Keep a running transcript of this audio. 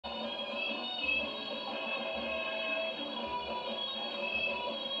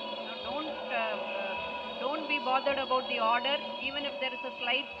bothered about the order. Even if there is a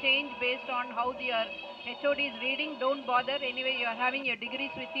slight change based on how your HOD is reading, don't bother. Anyway, you are having your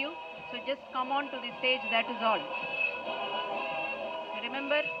degrees with you. So just come on to the stage, that is all.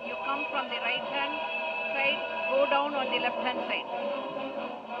 Remember, you come from the right hand side, go down on the left hand side.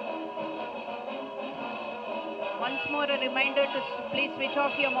 Once more a reminder to please switch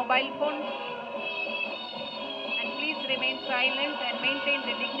off your mobile phones and please remain silent and maintain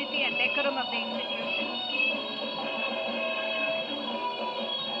the dignity and decorum of the institution.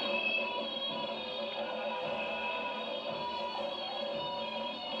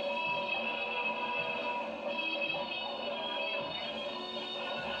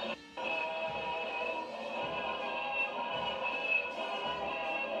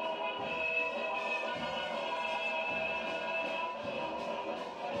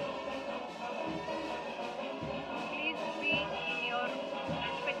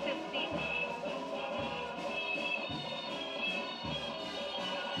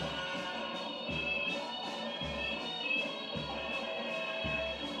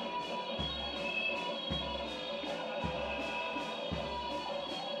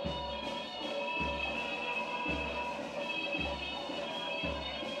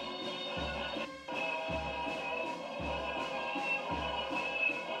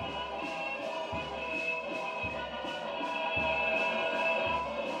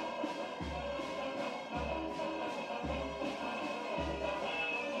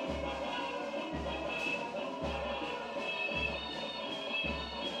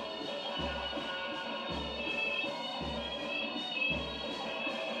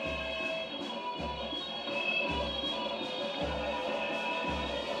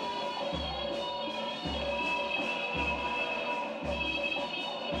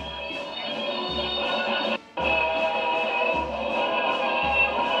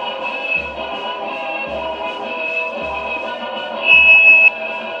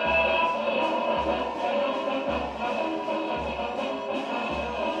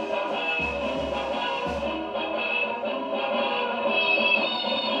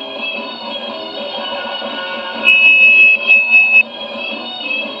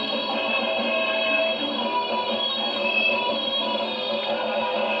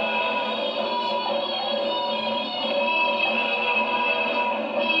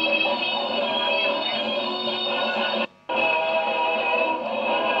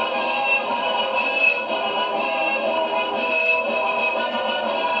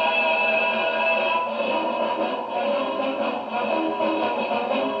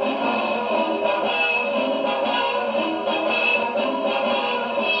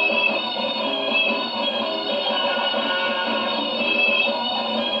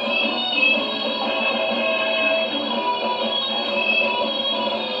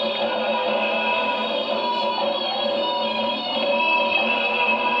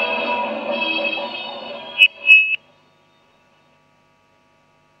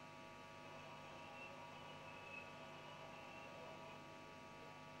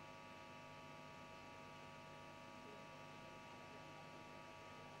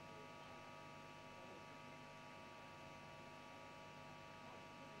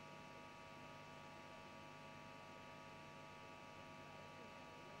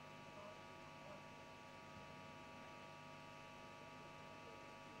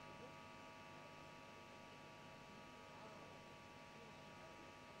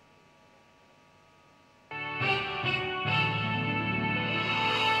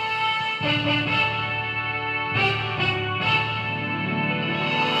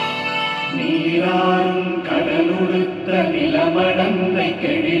 நீராறும் கடலுடுத்த நிலமடந்தை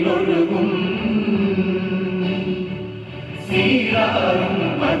கெழிலொழுகும் சீராறும்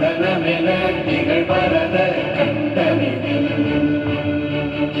மதனமென திகழ்பரத கண்டமிதில்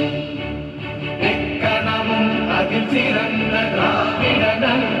எக்கணமும் அதில் சிறந்த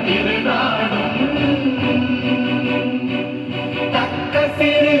திராவிடனல் திருநாடும் தக்க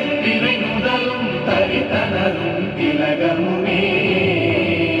சிறு திரை முதலும் தரித்தனரும் திலகமுமே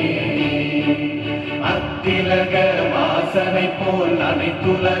அத்திலக வாசனை போல்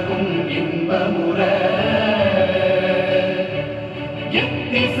அனைத்துலகும் இன்பமுற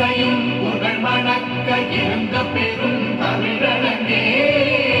எத்திசையும் புகழ் மணக்க இருந்த பெரும் தமிழனங்கே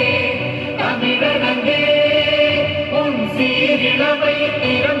தமிழனங்கே உன் சீரிழமை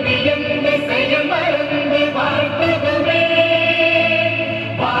திறம்பியந்து செயல் மறந்து வாழ்த்துதுமே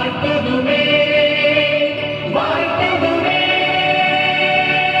வாழ்த்துதுமே வாழ்த்துதுமே.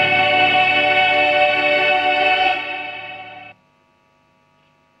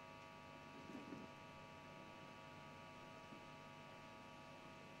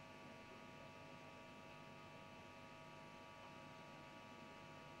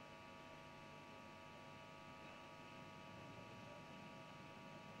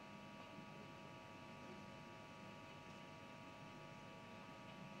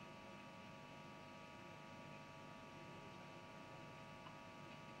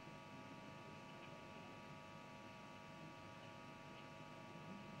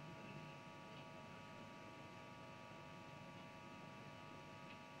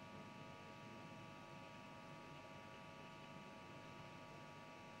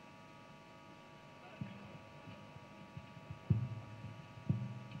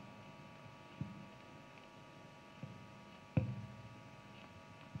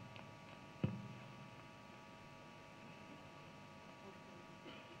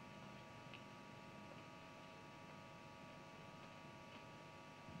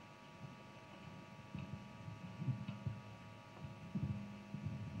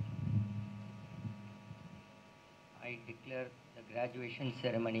 declare the graduation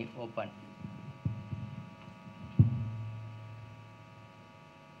ceremony open.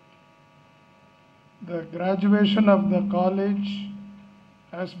 The graduation of the college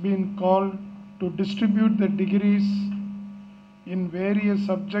has been called to distribute the degrees in various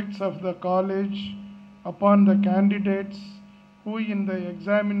subjects of the college upon the candidates who in the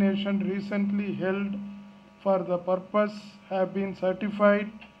examination recently held for the purpose have been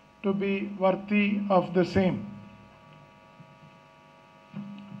certified to be worthy of the same.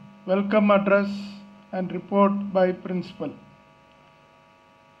 Welcome address and report by Principal.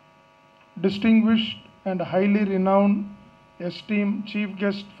 Distinguished and highly renowned esteemed chief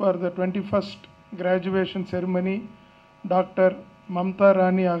guest for the 21st graduation ceremony, Dr. Mamta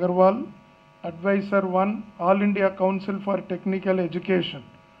Rani Agarwal, Advisor 1, All India Council for Technical Education,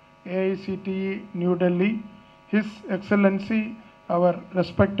 AICTE, New Delhi, His Excellency, our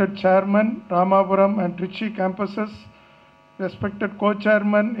respected Chairman, Ramapuram and Trichy campuses, respected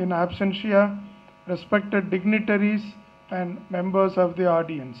co-chairman in absentia, respected dignitaries and members of the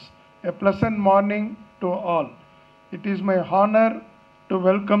audience. A pleasant morning to all. It is my honor to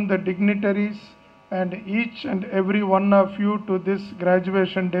welcome the dignitaries and each and every one of you to this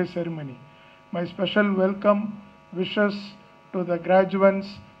graduation day ceremony. My special welcome wishes to the graduates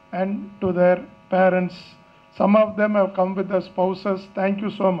and to their parents. Some of them have come with their spouses. Thank you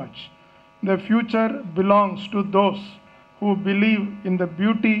so much. The future belongs to those who believe in the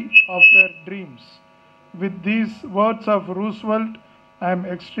beauty of their dreams. With these words of Roosevelt, I am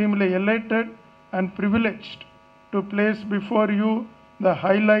extremely elated and privileged to place before you the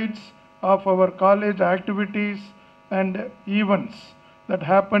highlights of our college activities and events that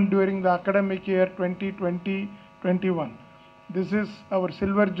happened during the academic year 2020-21. This is our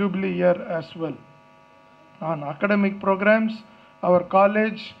Silver Jubilee year as well. On academic programs, our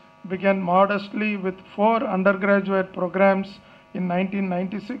college began modestly with 4 undergraduate programs in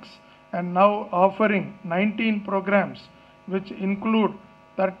 1996 and now offering 19 programs, which include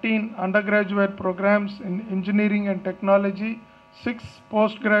 13 undergraduate programs in engineering and technology, 6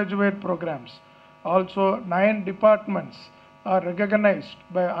 postgraduate programs. Also, 9 departments are recognized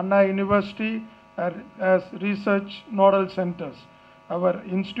by Anna University as research nodal centers. Our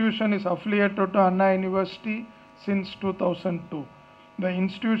institution is affiliated to Anna University since 2002. The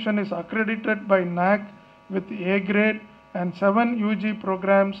institution is accredited by NAC with A grade and 7 UG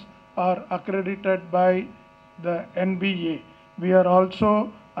programs are accredited by the NBA. We are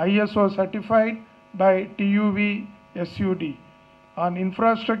also ISO certified by TUV SUD. On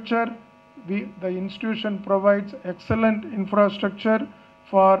infrastructure, the institution provides excellent infrastructure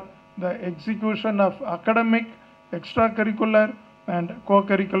for the execution of academic, extracurricular and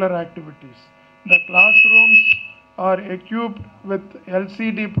co-curricular activities. The classrooms are equipped with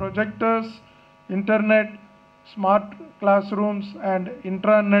LCD projectors, internet, smart classrooms and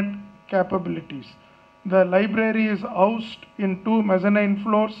intranet capabilities. The library is housed in 2 mezzanine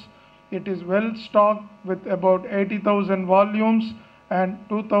floors. It is well stocked with about 80,000 volumes and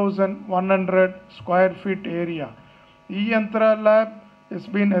 2,100 square feet area. E-Yantra lab has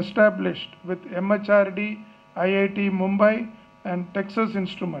been established with MHRD, IIT Mumbai and Texas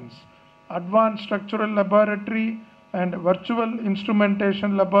Instruments. Advanced Structural Laboratory and Virtual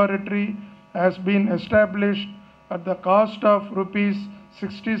Instrumentation Laboratory has been established at the cost of rupees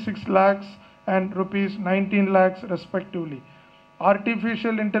 66 lakhs and rupees 19 lakhs respectively.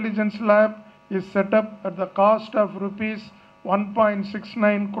 Artificial Intelligence Lab is set up at the cost of rupees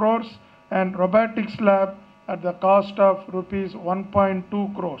 1.69 crores and Robotics Lab at the cost of rupees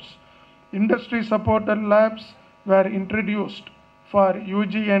 1.2 crores. Industry supported labs were introduced for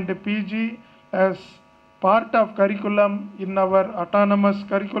UG and PG as part of curriculum in our autonomous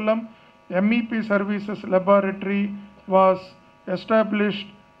curriculum. MEP Services Laboratory was established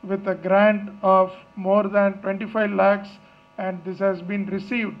with a grant of more than 25 lakhs and this has been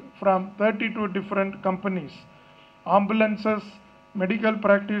received from 32 different companies. Ambulances, medical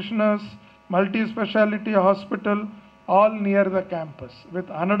practitioners, multi-speciality hospital, all near the campus with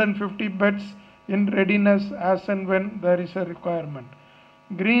 150 beds in readiness as and when there is a requirement.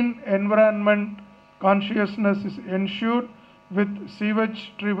 Green environment consciousness is ensured with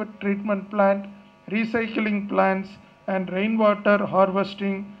sewage treatment plant, recycling plants and rainwater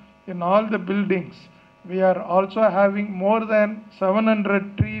harvesting in all the buildings. We are also having more than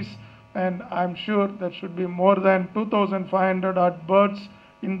 700 trees and I'm sure there should be more than 2,500 odd birds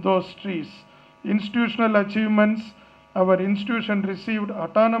in those trees. Institutional achievements, our institution received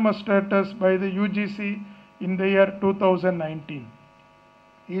autonomous status by the UGC in the year 2019.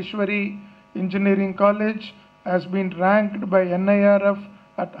 Easwari Engineering College has been ranked by NIRF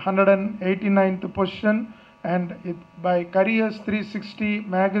at 189th position and by Careers 360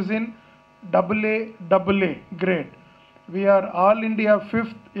 magazine, AA grade. We are All India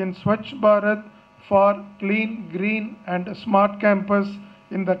 5th in Swachh Bharat for clean, green and smart campus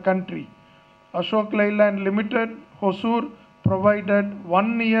in the country. Ashok Leyland Limited, Hosur, provided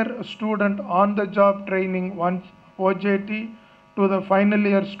 1 year student on-the-job training, OJT, to the final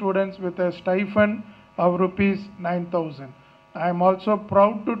year students with a stipend of rupees 9,000. I am also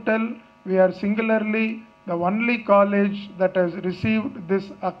proud to tell we are singularly the only college that has received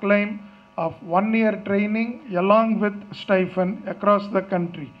this acclaim of 1 year training along with stipend across the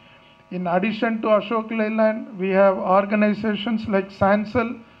country. In addition to Ashok Leyland, we have organizations like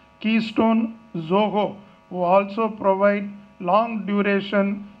Sansal, Keystone, Zoho, who also provide long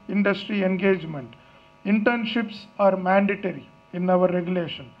duration industry engagement. Internships are mandatory in our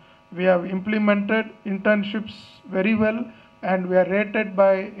regulation. We have implemented internships very well, and we are rated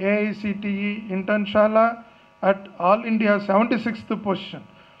by AICTE Internshala at All India 76th position.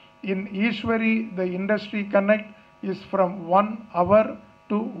 In Easwari, the industry connect is from 1 hour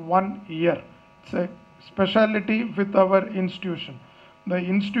to 1 year. It's a specialty with our institution. The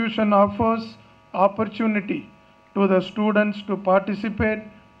institution offers opportunity to the students to participate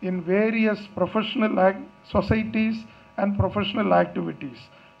in various professional societies and professional activities.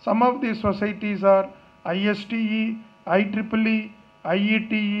 Some of these societies are ISTE, IEEE,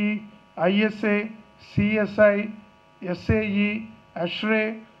 IETE, ISA, CSI, SAE,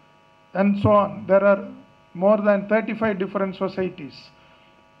 ASHRAE, and so on. There are more than 35 different societies.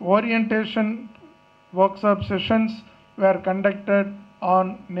 Orientation workshop sessions were conducted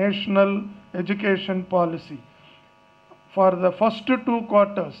on national education policy. For the first 2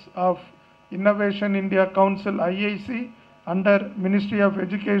 quarters of Innovation India Council IIC under Ministry of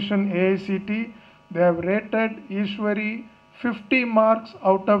Education AICT, they have rated Easwari 50 marks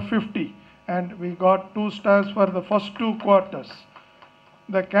out of 50, and we got 2 stars for the first 2 quarters.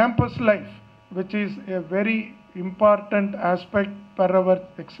 The campus life, which is a very important aspect per our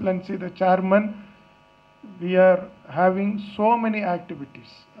Excellency the Chairman, we are having so many activities.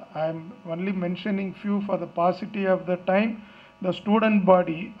 I am only mentioning few for the paucity of the time. The student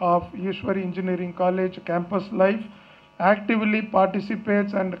body of Easwari Engineering College campus life actively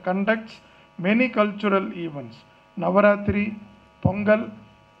participates and conducts many cultural events. Navaratri, Pongal,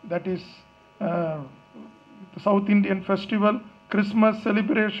 that is the South Indian festival, Christmas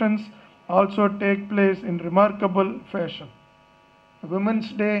celebrations also take place in remarkable fashion.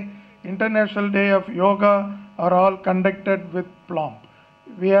 Women's Day, International Day of Yoga are all conducted with plomb.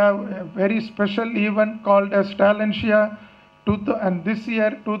 We have a very special event called as Talentia, and this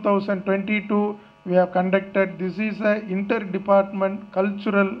year 2022 we have conducted, this is a interdepartment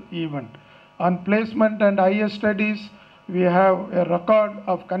cultural event. On placement and higher studies, we have a record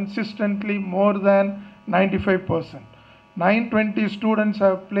of consistently more than 95%. 920 students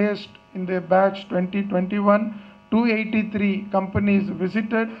have placed in the batch 2021, 283 companies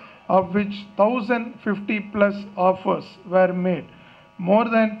visited, of which 1050 plus offers were made. More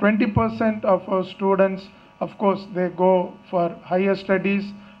than 20% of our students, of course, they go for higher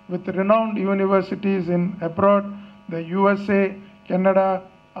studies with renowned universities in abroad, the USA, Canada,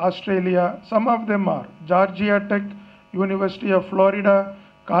 Australia. Some of them are Georgia Tech, University of Florida,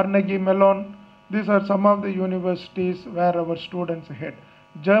 Carnegie Mellon. These are some of the universities where our students head.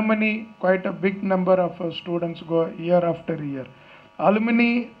 Germany, quite a big number of our students go year after year.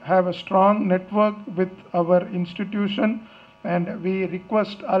 Alumni have a strong network with our institution, and we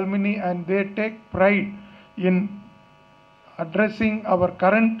request alumni, and they take pride in addressing our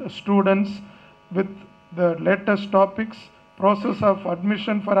current students with the latest topics, process of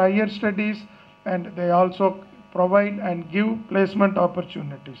admission for higher studies, and they also provide and give placement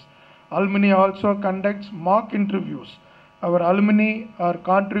opportunities. Alumni also conducts mock interviews. Our alumni are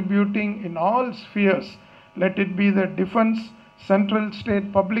contributing in all spheres, let it be the defense, central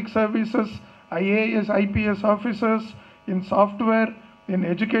state public services, IAS, IPS officers, in software, in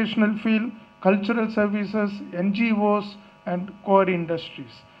educational field, cultural services, NGOs, and core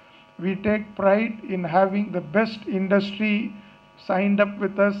industries. We take pride in having the best industry signed up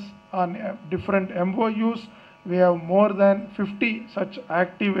with us on different MOUs. We have more than 50 such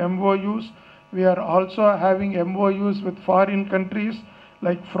active MOUs. We are also having MOUs with foreign countries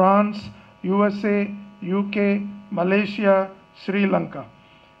like France, USA, UK, Malaysia, Sri Lanka.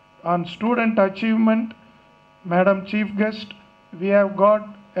 On student achievement, Madam Chief Guest, we have got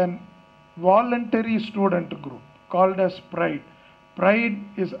a voluntary student group called as PRIDE. PRIDE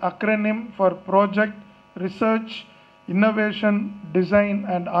is acronym for Project, Research, Innovation, Design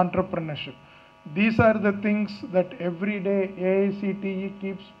and Entrepreneurship. These are the things that every day AICTE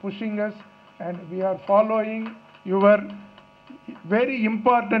keeps pushing us, and we are following your very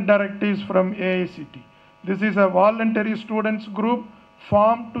important directives from AICT. This is a voluntary students group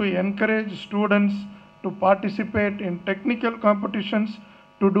formed to encourage students to participate in technical competitions,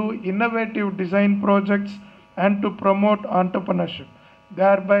 to do innovative design projects, and to promote entrepreneurship,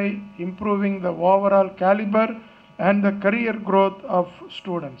 thereby improving the overall caliber and the career growth of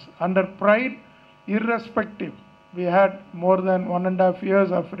students. Under pride, irrespective, we had more than 1.5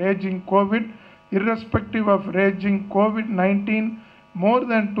 years of raging COVID. Irrespective of raging COVID-19, more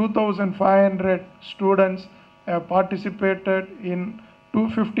than 2,500 students have participated in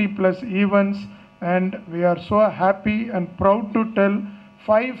 250 plus events, and we are so happy and proud to tell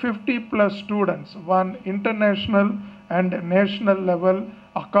 550 plus students won international and national level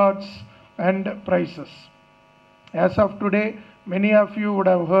awards and prizes. As of today, many of you would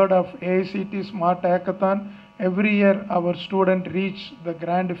have heard of AICT Smart Hackathon. Every year our students reach the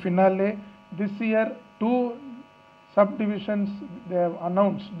grand finale. This year, 2 subdivisions, they have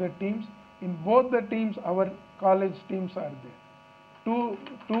announced the teams. In both the teams, our college teams are there. Two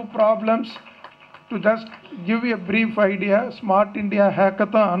problems. To just give you a brief idea, Smart India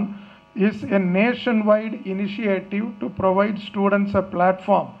Hackathon is a nationwide initiative to provide students a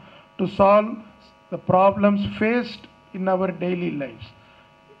platform to solve the problems faced in our daily lives.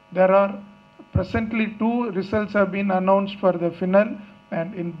 There are presently 2 results have been announced for the final,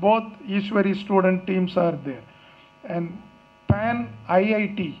 and in both Easwari student teams are there. And Pan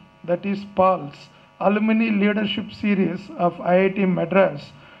IIT, that is PALS, Alumni Leadership Series of IIT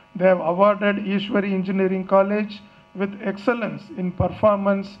Madras, they have awarded Easwari Engineering College with excellence in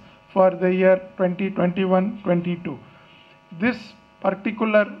performance for the year 2021-22. This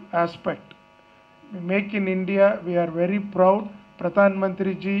particular aspect, Make in India, we are very proud. Pradhan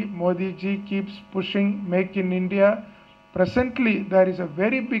Mantri ji, Modi ji keeps pushing Make in India. Presently, there is a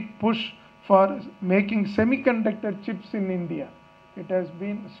very big push for making semiconductor chips in India. It has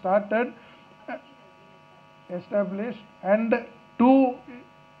been started, established, and two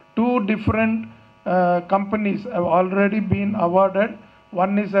different companies have already been awarded.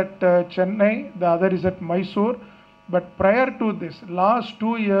 One is at Chennai, the other is at Mysore. But prior to this, last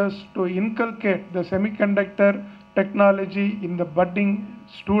 2 years, to inculcate the semiconductor technology in the budding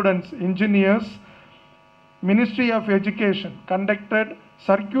students, engineers, Ministry of Education conducted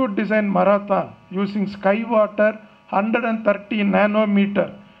circuit design marathon using Skywater 130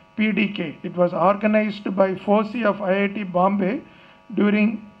 nanometer PDK. It was organized by FOSI of IIT Bombay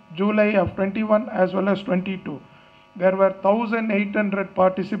during July of 21 as well as 22. There were 1,800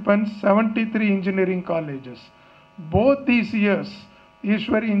 participants, 73 engineering colleges. Both these years,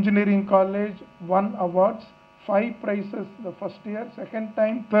 Easwari Engineering College won awards, 5 prizes the first year, second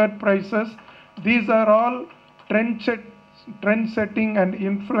time 3rd prizes. These are all trend-setting and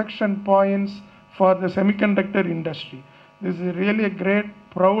inflection points for the semiconductor industry. This is really a great,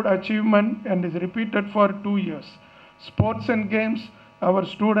 proud achievement and is repeated for 2 years. Sports and games, our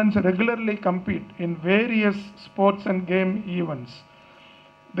students regularly compete in various sports and game events.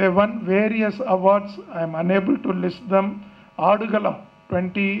 They won various awards. I am unable to list them. Adugalam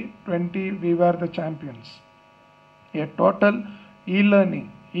 2020, we were the champions. A total e-learning.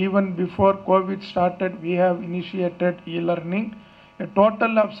 Even before COVID started, we have initiated e-learning. A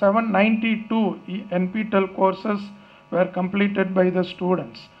total of 792 NPTEL courses were completed by the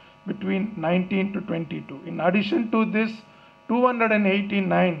students between 19 to 22. In addition to this,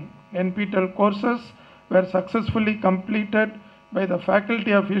 289 NPTEL courses were successfully completed by the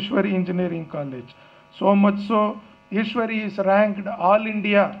faculty of Easwari Engineering College. So much so, Easwari is ranked All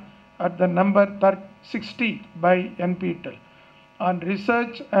India at the number 60 by NPTEL. On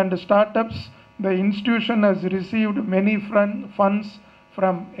research and startups, the institution has received many funds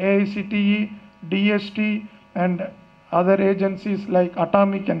from AICTE, DST, and other agencies like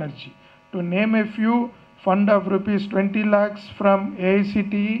Atomic Energy. To name a few, fund of rupees 20 lakhs from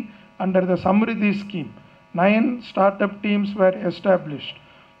AICTE under the Samriddhi scheme. 9 startup teams were established.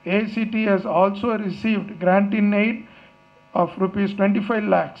 AICTE has also received grant in aid of rupees 25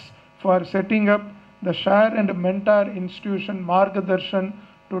 lakhs for setting up the Share and Mentor Institution Margadarshan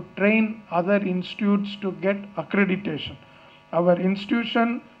to train other institutes to get accreditation. Our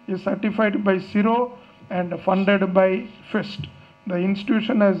institution is certified by CIRO and funded by FIST. The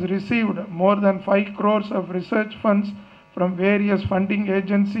institution has received more than 5 crores of research funds from various funding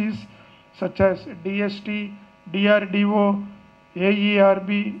agencies such as DST, DRDO,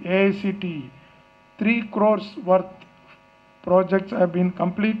 AERB, AICTE. 3 crores worth projects have been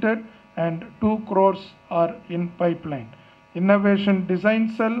completed and 2 crores are in pipeline. Innovation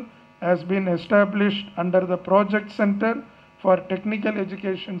Design Cell has been established under the Project Center for Technical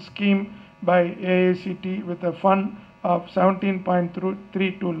Education Scheme by AICT with a fund of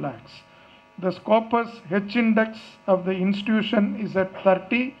 17.32 lakhs. The Scopus H index of the institution is at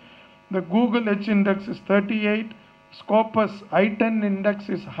 30. The Google H index is 38. Scopus I10 index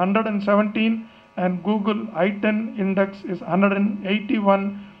is 117 and Google I10 index is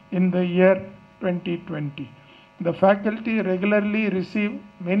 181 in the year 2020. The faculty regularly receive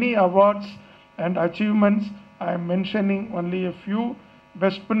many awards and achievements. I am mentioning only a few.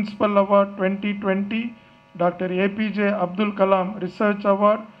 Best Principal Award 2020, Dr. APJ Abdul Kalam Research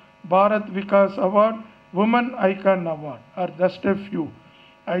Award, Bharat Vikas Award, Women Icon Award are just a few.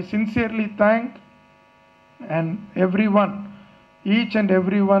 I sincerely thank each and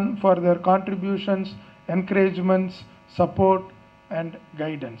everyone for their contributions, encouragements, support and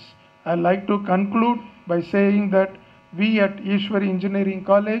guidance. I like to conclude by saying that we at Easwari Engineering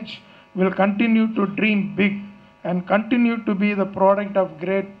College will continue to dream big and continue to be the product of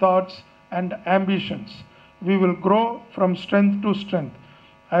great thoughts and ambitions. We will grow from strength to strength.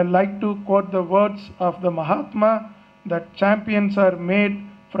 I like to quote the words of the Mahatma that champions are made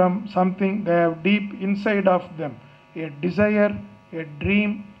from something they have deep inside of them, a desire, a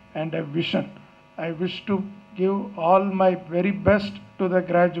dream and a vision. I wish to give all my very best to the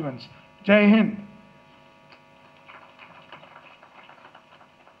graduates. Jai Hind.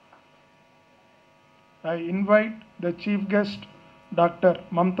 I invite the Chief Guest, Dr.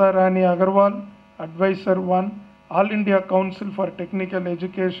 Mamta Rani Agarwal, Advisor 1, All India Council for Technical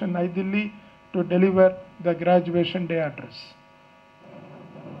Education, New Delhi, to deliver the graduation day address.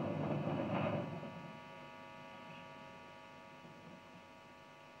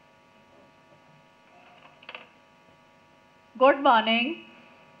 Good morning,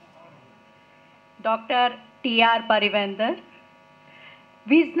 Dr. T.R. Parivendar,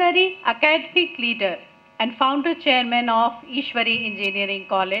 visionary academic leader and founder chairman of Easwari Engineering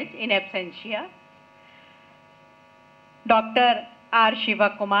College in absentia. Dr. R.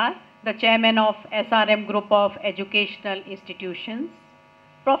 Shivakumar, the chairman of SRM Group of Educational Institutions.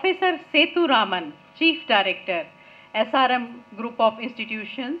 Professor Sethu Raman, chief director, SRM Group of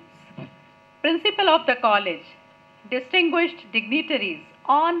Institutions. Principal of the college, distinguished dignitaries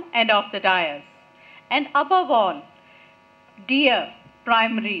on and off the dais, and above all, dear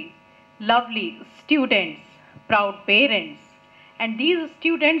primary, lovely students, proud parents, and these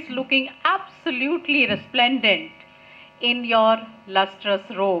students looking absolutely resplendent in your lustrous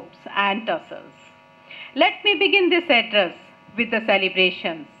robes and tassels. Let me begin this address with the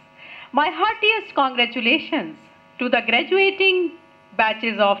celebrations. My heartiest congratulations to the graduating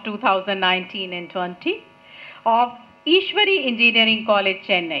batches of 2019 and 20 of Easwari Engineering College,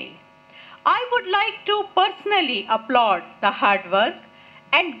 Chennai. I would like to personally applaud the hard work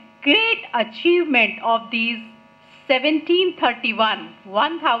and great achievement of these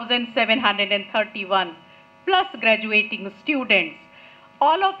 1731 plus graduating students.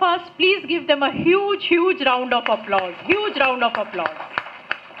 All of us, please give them a huge round of applause. Huge round of applause.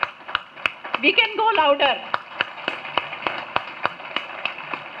 We can go louder.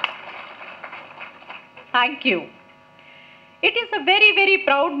 Thank you. It is a very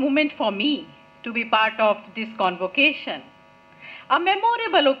proud moment for me to be part of this convocation. A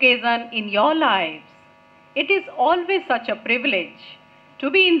memorable occasion in your lives. It is always such a privilege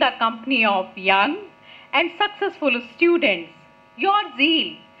to be in the company of young and successful students. Your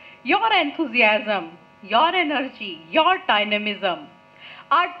zeal, your enthusiasm, your energy, your dynamism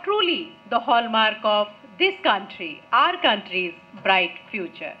are truly the hallmark of this country, our country's bright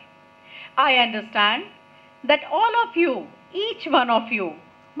future. I understand that all of you, each one of you,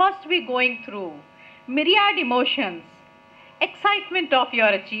 must be going through myriad emotions, excitement of your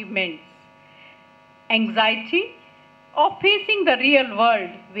achievements, anxiety of facing the real world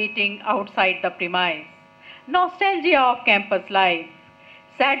waiting outside the premise, nostalgia of campus life,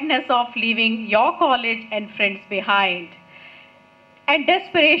 sadness of leaving your college and friends behind, and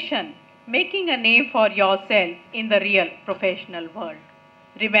desperation making a name for yourself in the real professional world.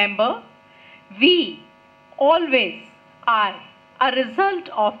 Remember, we always are a result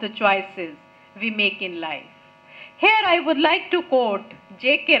of the choices we make in life. Here I would like to quote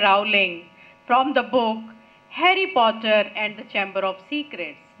J.K. Rowling from the book Harry Potter and the Chamber of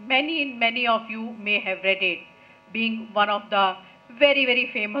Secrets. Many of you may have read it, being one of the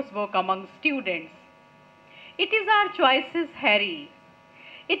very famous book among students. It is our choices, Harry.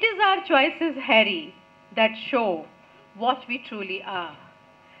 It is our choices, Harry, that show what we truly are.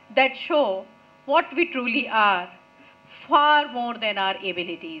 That show what we truly are, far more than our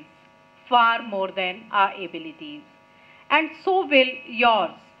abilities. Far more than our abilities. And so will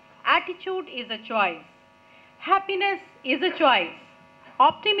yours. Attitude is a choice. Happiness is a choice.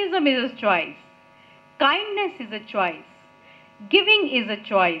 Optimism is a choice. Kindness is a choice. Giving is a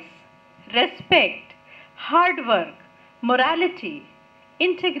choice. Respect, hard work, morality,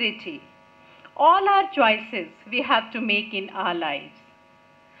 integrity, all are choices we have to make in our lives.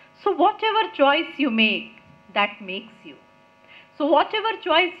 So whatever choice you make, that makes you. So whatever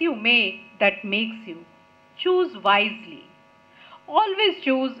choice you make, that makes you. Choose wisely. Always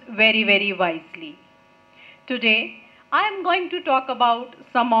choose very, very wisely. Today, I am going to talk about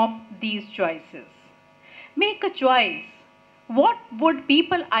some of these choices. Make a choice. What would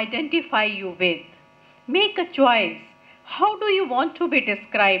people identify you with? Make a choice. How do you want to be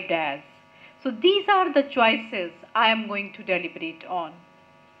described as? So these are the choices I am going to deliberate on.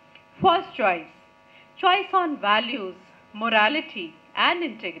 First choice. Choice on values, morality, and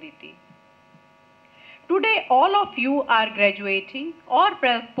integrity. Today, all of you are graduating or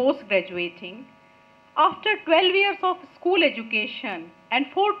post-graduating after 12 years of school education and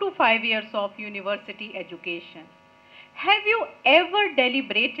 4 to 5 years of university education. Have you ever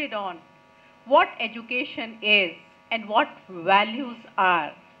deliberated on what education is and what values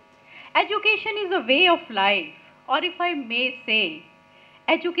are? Education is a way of life, or if I may say,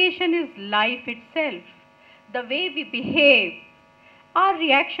 education is life itself. The way we behave, our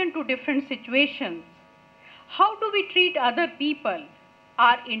reaction to different situations, how do we treat other people,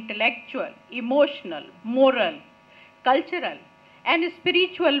 our intellectual, emotional, moral, cultural, and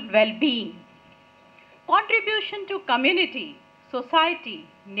spiritual well-being, contribution to community, society,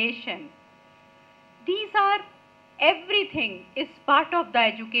 nation. These are everything is part of the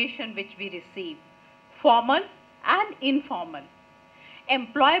education which we receive, formal and informal.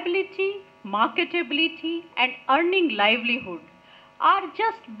 Employability, marketability, and earning livelihood are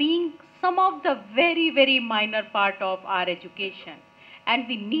just being some of the very, very minor part of our education, and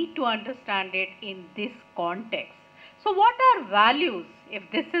we need to understand it in this context. So what are values? If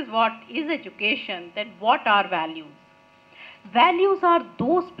this is what is education, then what are values? Values are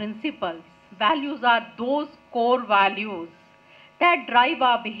those principles, values are those core values that drive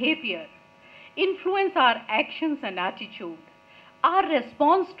our behavior, influence our actions and attitude, our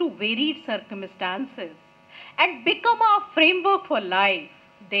response to varied circumstances, and become our framework for life.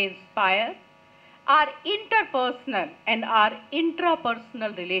 They inspire our interpersonal and our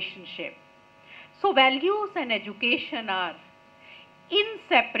intrapersonal relationship. So values and education are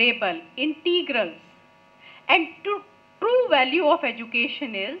inseparable, integrals. And true value of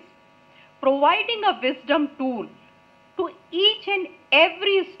education is providing a wisdom tool to each and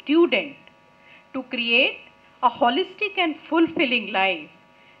every student to create a holistic and fulfilling life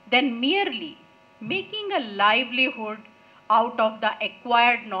than merely making a livelihood out of the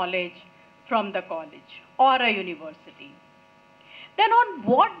acquired knowledge from the college or a university. Then on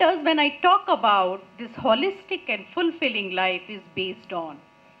what does, when I talk about this holistic and fulfilling life is based on?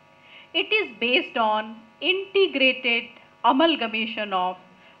 It is based on integrated amalgamation of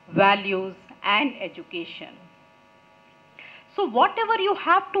values and education. So whatever you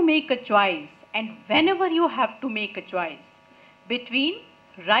have to make a choice, and whenever you have to make a choice between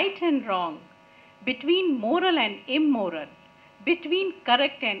right and wrong, between moral and immoral, between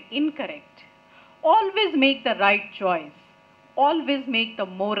correct and incorrect, always make the right choice. Always make the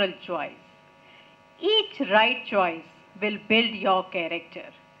moral choice. Each right choice will build your character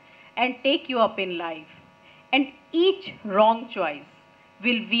and take you up in life. And each wrong choice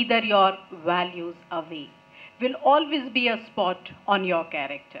will wither your values away, will always be a spot on your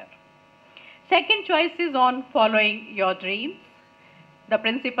character. Second choice is on following your dreams. The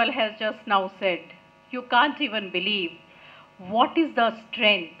principal has just now said, you can't even believe what is the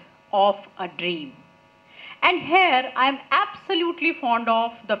strength of a dream. And here I am absolutely fond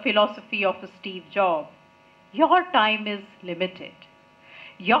of the philosophy of Steve Jobs. Your time is limited.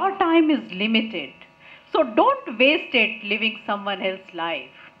 Your time is limited. So don't waste it living someone else's life.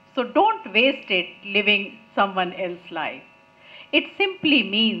 So don't waste it living someone else's life. It simply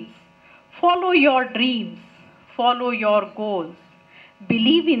means follow your dreams, follow your goals,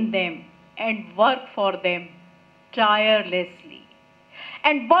 believe in them, and work for them tirelessly.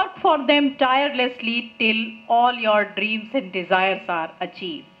 And work for them tirelessly till all your dreams and desires are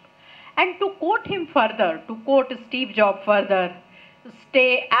achieved. And to quote him further, to quote Steve Jobs further,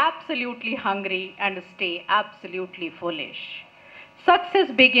 stay absolutely hungry and stay absolutely foolish.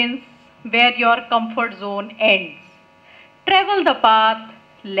 Success begins where your comfort zone ends. Travel the path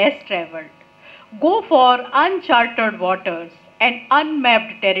less traveled. Go for uncharted waters and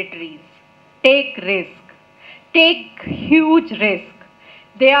unmapped territories. Take risk. Take huge risk.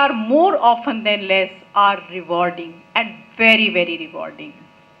 They are more often than less are rewarding and very, very rewarding.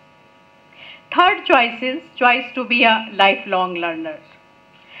 Third choice is choice to be a lifelong learner.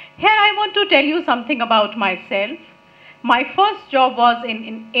 Here I want to tell you something about myself. My first job was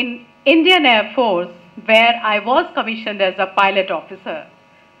in Indian Air Force, where I was commissioned as a pilot officer.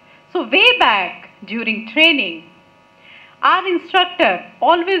 So way back during training, our instructor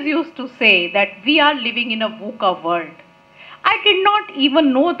always used to say that we are living in a VUCA world. I did not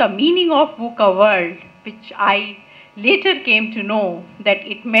even know the meaning of VUCA world, which I later came to know that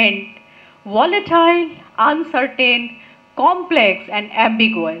it meant volatile, uncertain, complex and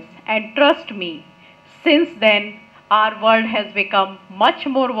ambiguous. And trust me, since then our world has become much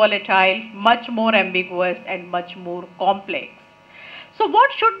more volatile, much more ambiguous and much more complex. So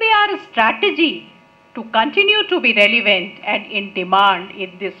what should be our strategy to continue to be relevant and in demand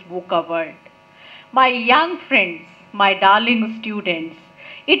in this VUCA world? My young friends, my darling students,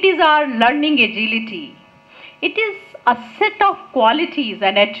 it is our learning agility. It is a set of qualities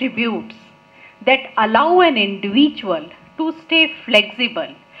and attributes that allow an individual to stay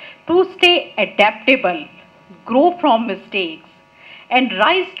flexible, to stay adaptable, grow from mistakes, and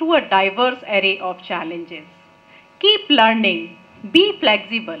rise to a diverse array of challenges. Keep learning, be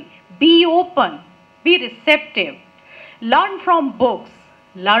flexible, be open, be receptive, learn from books,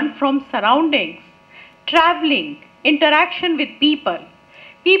 learn from surroundings, traveling, interaction with people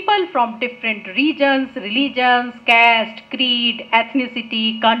from different regions, religions, caste, creed,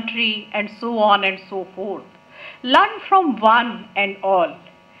 ethnicity, country, and so on and so forth. Learn from one and all.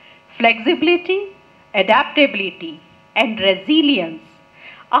 Flexibility, adaptability, and resilience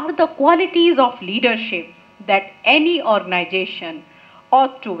are the qualities of leadership that any organization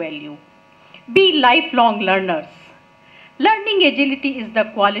ought to value. Be lifelong learners. Learning agility is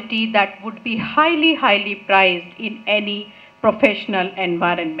the quality that would be highly, highly prized in any professional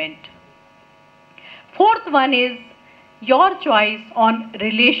environment. Fourth one is your choice on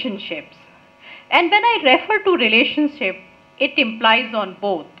relationships. And when I refer to relationship, it implies on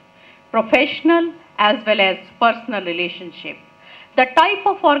both professional as well as personal relationship. The type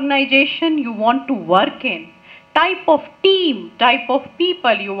of organization you want to work in, type of team, type of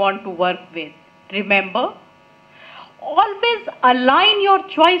people you want to work with. Remember, always align your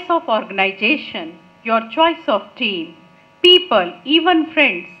choice of organization, your choice of team, people, even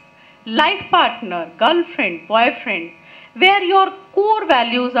friends, life partner, girlfriend, boyfriend, where your core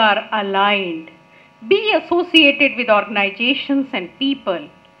values are aligned. Be associated with organizations and people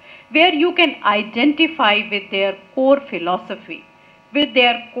where you can identify with their core philosophy, with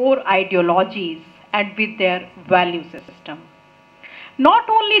their core ideologies, and with their value system. Not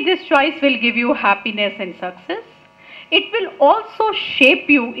only this choice will give you happiness and success, it will also shape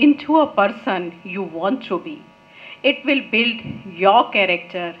you into a person you want to be. It will build your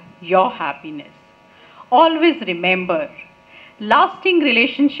character, your happiness. Always remember, lasting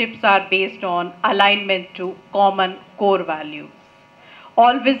relationships are based on alignment to common core values.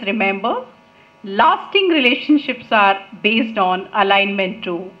 Always remember, lasting relationships are based on alignment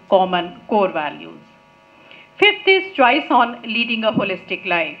to common core values. Fifth is choice on leading a holistic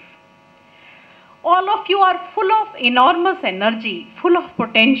life. All of you are full of enormous energy, full of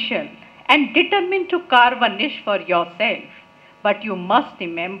potential, and determined to carve a niche for yourself. But you must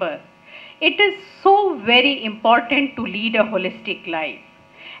remember, it is so very important to lead a holistic life.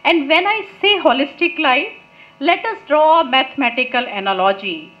 And when I say holistic life, let us draw a mathematical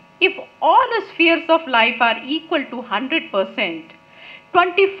analogy. If all spheres of life are equal to 100%,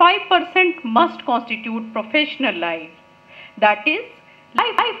 25% must constitute professional life. That is,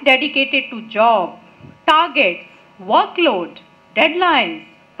 life dedicated to job, targets, workload, deadlines,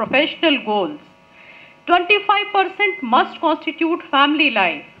 professional goals. 25% must constitute family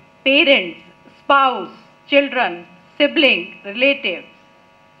life, parents, spouse, children, sibling, relatives.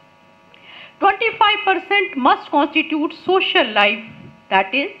 25% must constitute social life,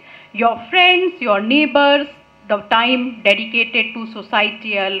 that is, your friends, your neighbors, the time dedicated to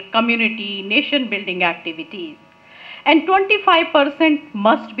societal, community, nation building activities. And 25%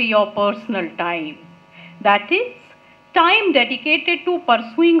 must be your personal time, that is, time dedicated to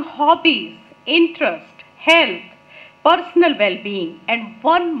pursuing hobbies, interest, health, personal well-being, and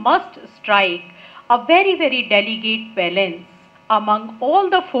one must strike a very, very delicate balance among all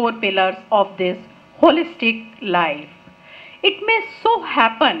the four pillars of this holistic life. It may so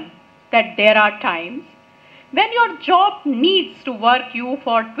happen that there are times when your job needs to work you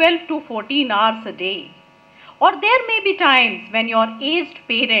for 12 to 14 hours a day. Or there may be times when your aged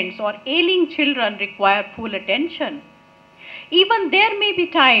parents or ailing children require full attention. Even there may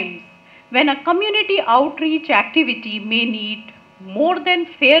be times when a community outreach activity may need more than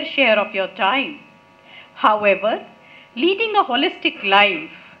fair share of your time. However, leading a holistic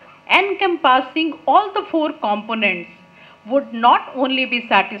life encompassing all the four components would not only be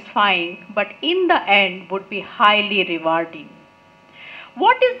satisfying, but in the end would be highly rewarding.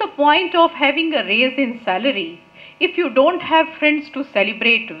 What is the point of having a raise in salary if you don't have friends to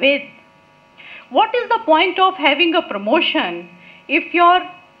celebrate with? What is the point of having a promotion if your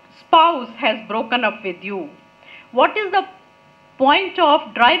spouse has broken up with you? What is the point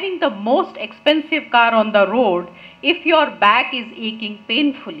of driving the most expensive car on the road if your back is aching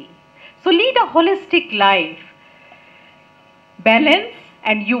painfully? So lead a holistic life. Balance,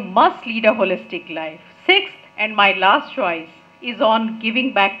 and you must lead a holistic life. Sixth, and my last choice, is on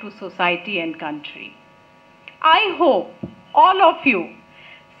giving back to society and country. I hope all of you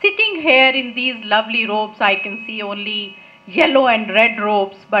sitting here in these lovely robes, I can see only yellow and red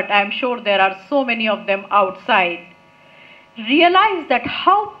robes, but I'm sure there are so many of them outside. Realize that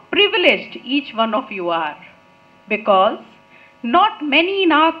how privileged each one of you are, because not many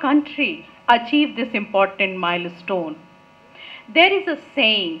in our country achieve this important milestone. There is a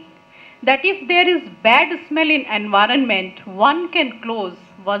saying that if there is bad smell in environment, one can close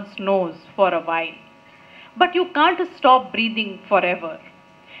one's nose for a while, but you can't stop breathing forever.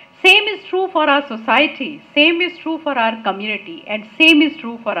 Same is true for our society, same is true for our community, and same is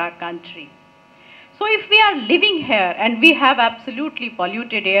true for our country. So if we are living here and we have absolutely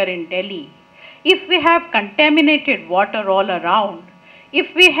polluted air in Delhi, if we have contaminated water all around, if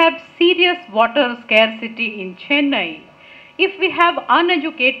we have serious water scarcity in Chennai, if we have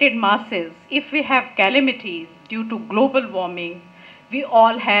uneducated masses, if we have calamities due to global warming, we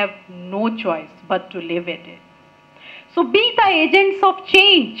all have no choice but to live with it. So be the agents of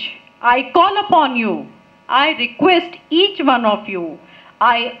change. I call upon you. I request each one of you.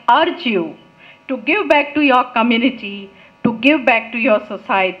 I urge you to give back to your community, to give back to your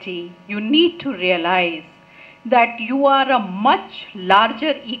society. You need to realize that you are a much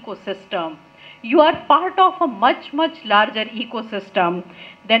larger ecosystem. You are part of a much, much larger ecosystem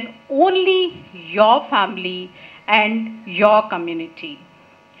than only your family and your community.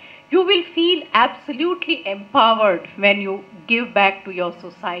 You will feel absolutely empowered when you give back to your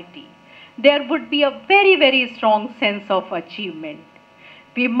society. There would be a very, very strong sense of achievement.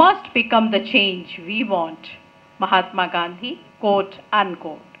 We must become the change we want. Mahatma Gandhi, quote,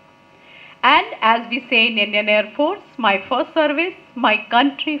 unquote. And as we say in Indian Air Force, my first service, my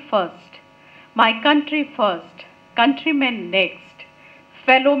country first. My country first, countrymen next,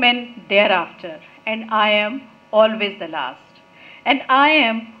 fellow men thereafter, and I am always the last. And I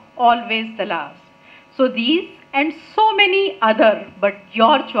am always the last. So these and so many other, but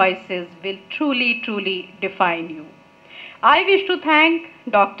your choices will truly, truly define you. I wish to thank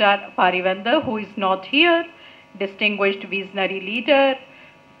Dr. Parivandar, who is not here, distinguished visionary leader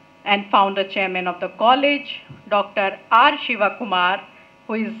and founder chairman of the college, Dr. R. Shivakumar,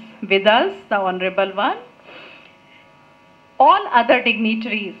 who is with us, the Honorable One, all other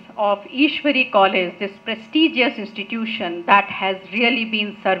dignitaries of Easwari College, this prestigious institution that has really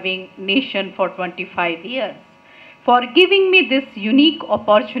been serving nation for 25 years, for giving me this unique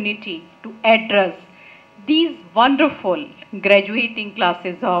opportunity to address these wonderful graduating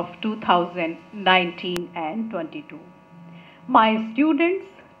classes of 2019 and 22. My students,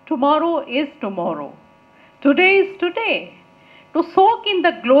 tomorrow is tomorrow. Today is today. To soak in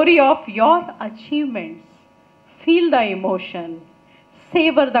the glory of your achievements, feel the emotion,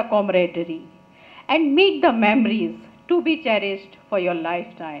 savor the camaraderie, and make the memories to be cherished for your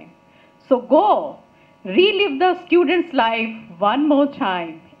lifetime. So go, relive the student's life one more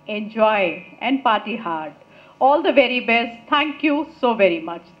time, enjoy and party hard. All the very best. Thank you so very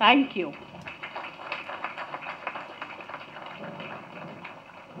much. Thank you.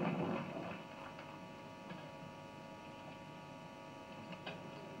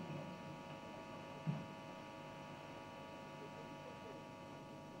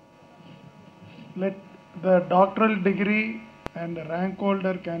 Let the doctoral degree and rank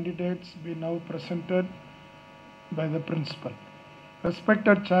holder candidates be now presented by the principal.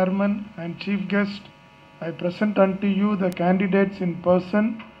 Respected Chairman and Chief Guest, I present unto you the candidates in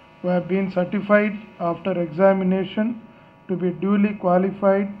person who have been certified after examination to be duly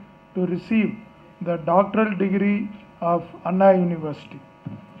qualified to receive the doctoral degree of Anna University.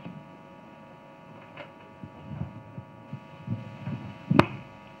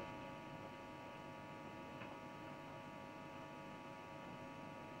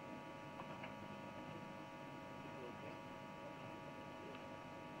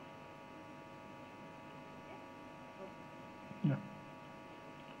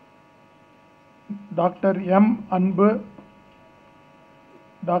 Dr. M. Anbu,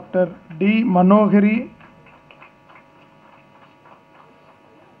 Dr. D. Manohari,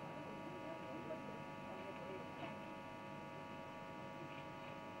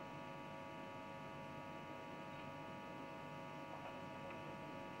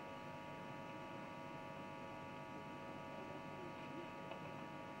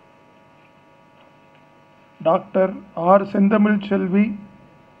 Dr. R. Sendamil Chelvi,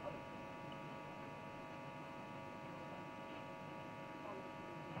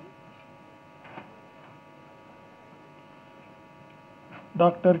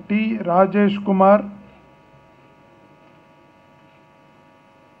 Dr. T. Rajesh Kumar,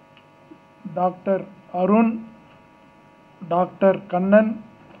 Dr. Arun, Dr. Kannan,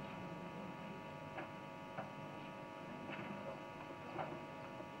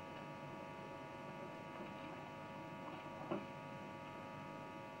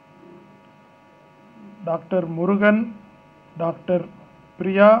 Dr. Murugan, Dr.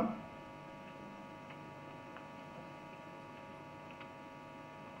 Priya,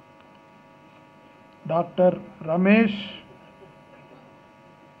 Dr. Ramesh,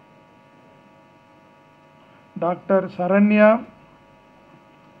 Dr. Saranya,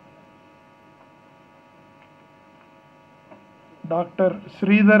 Dr.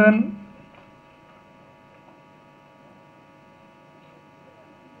 Sridharan,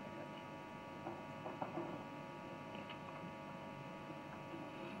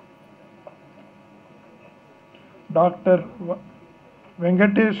 Dr.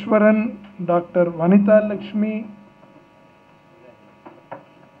 Venkateshwaran, Dr. Vanitha Lakshmi,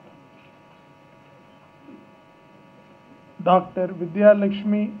 Dr. Vidya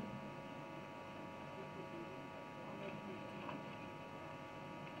Lakshmi,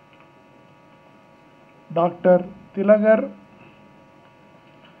 Dr. Tilagar,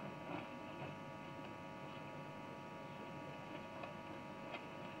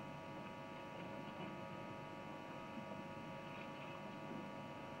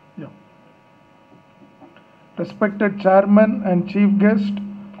 Respected Chairman and Chief Guest,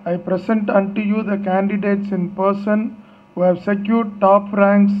 I present unto you the candidates in person who have secured top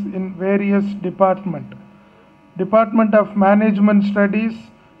ranks in various departments. Department of Management Studies,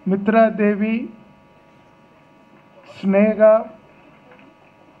 Mitra Devi, Snega,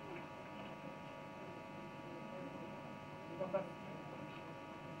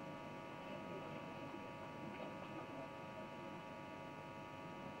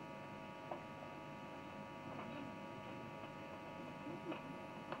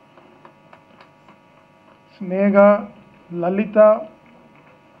 Lalita,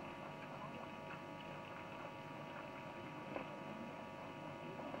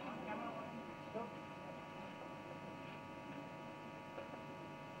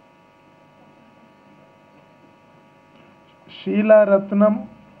 Sheila Ratnam,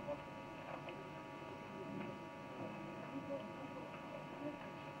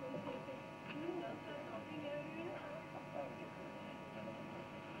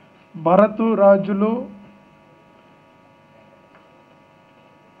 Bharatu Rajulu,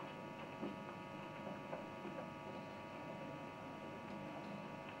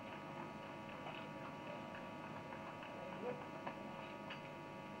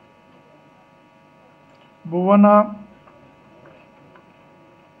 Bhuvana,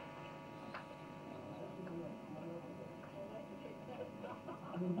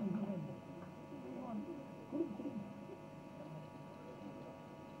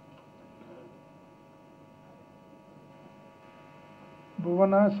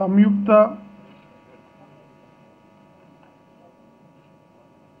 Samyukta,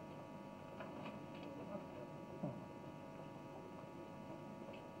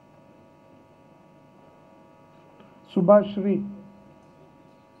 Subhashri,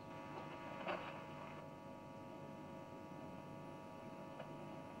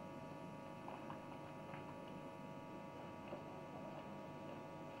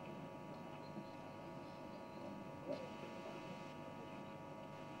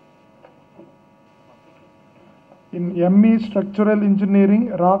 in ME Structural Engineering,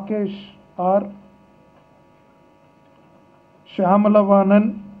 Rakesh R,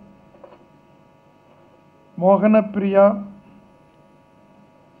 Shyamalavanan, Mohana Priya,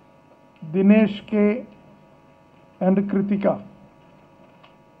 Dinesh K, and Kritika.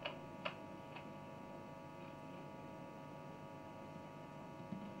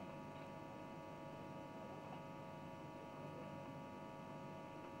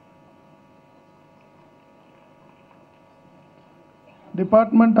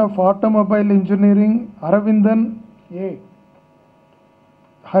 Department of Automobile Engineering, Aravindan A,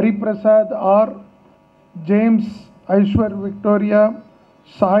 Hariprasad R, James Aishwar Victoria,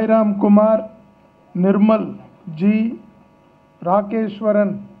 Sairam Kumar, Nirmal G,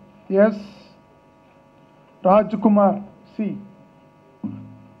 Rakeshwaran S, Rajkumar C.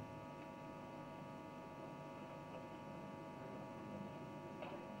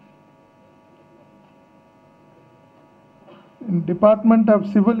 In Department of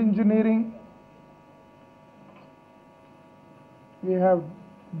Civil Engineering, we have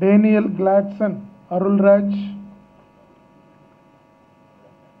Daniel Gladson, Arulraj.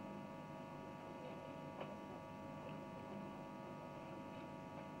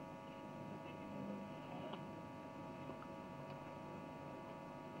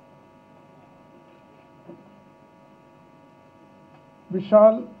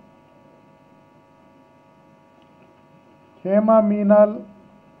 Vishal, Hema Meenal,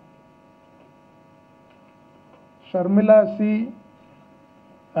 Sharmila C,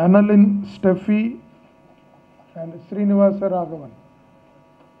 Annalyn Steffi, and Srinivasa Raghavan.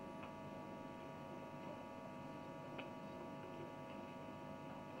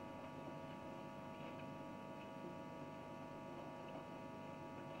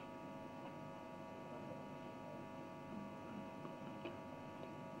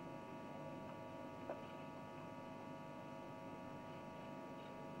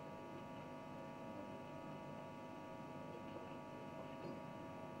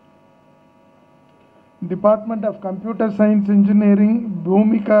 Department of Computer Science Engineering,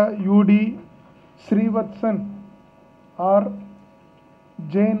 Bhumika UD, Srivatsan R,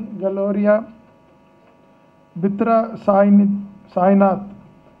 Jane Galoria, Bitra Sainath,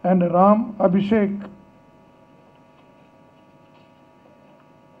 and Ram Abhishek.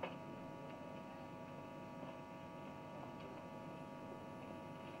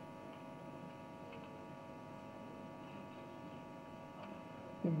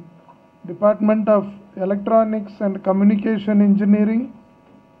 In Department of Electronics and Communication Engineering,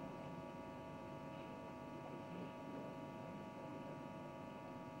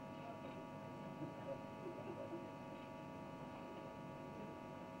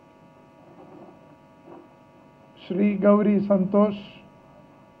 Shri Gauri Santosh,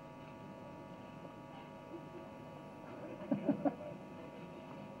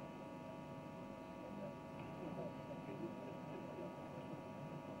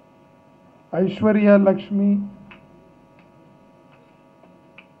 Aishwarya Lakshmi,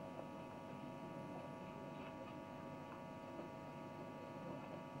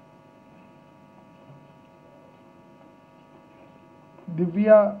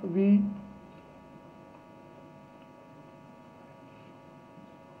 Divya V,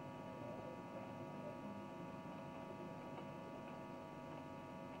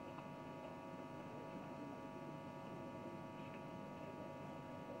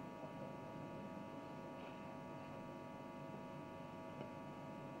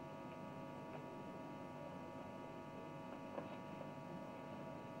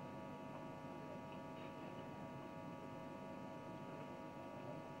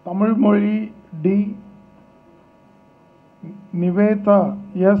 Tamil Moli D, Niveta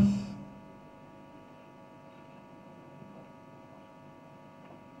S,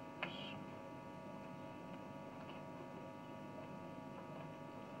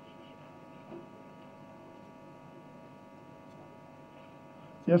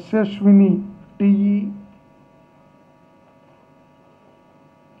 Yashashwini T,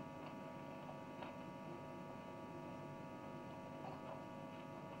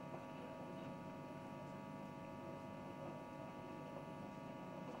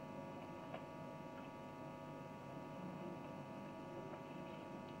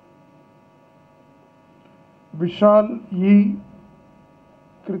 Vishal E,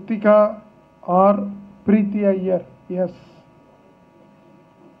 Kritika R, Preeti Iyer S.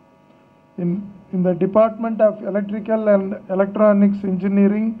 In the Department of Electrical and Electronics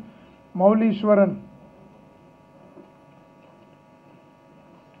Engineering, Maulishwaran,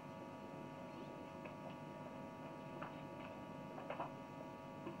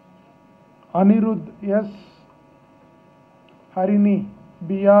 Anirudh S, Harini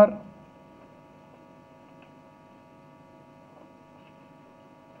BR,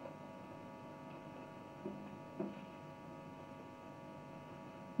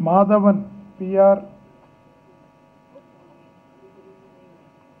 Madhavan PR,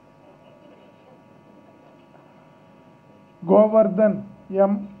 Govardhan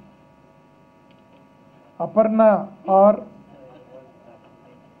M, Aparna R,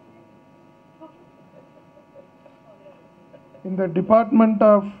 in the Department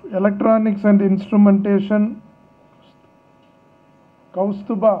of Electronics and Instrumentation,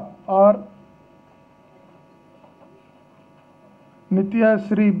 Kaustuba R, Nitya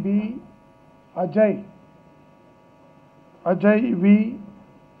Sri B, Ajay V,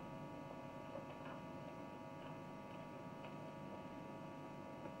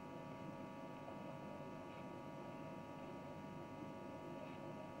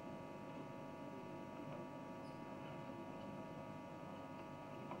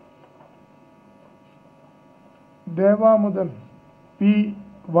 Devamudan P.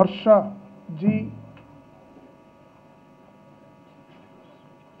 Varsha G.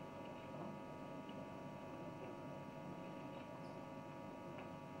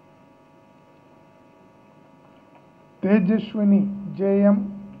 Tejashwini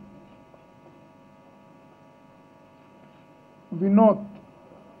J.M. Vinod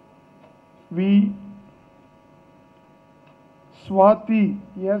V. Swati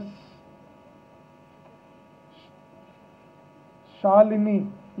S. Shalini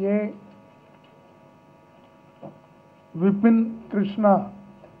A. Vipin Krishna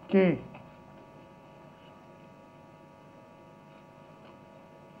K.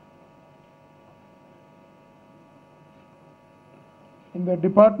 In the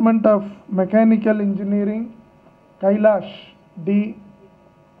Department of Mechanical Engineering, Kailash D.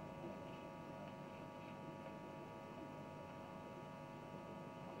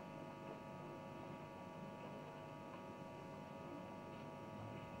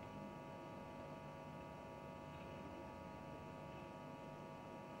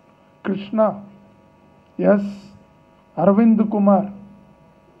 Krishna S. Arvind Kumar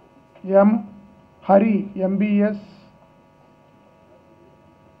M. Hari MBS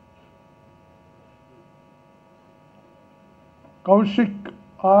Kaushik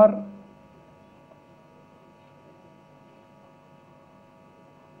R.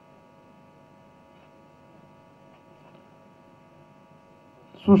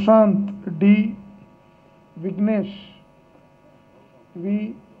 Sushant D. Vignesh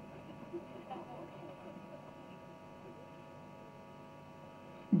V.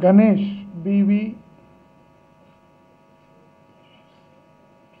 Ganesh B.V.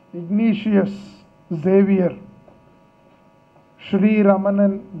 Ignatius Xavier Shri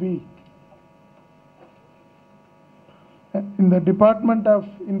Ramanan V. In the Department of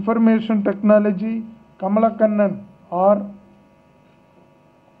Information Technology, Kamalakannan R.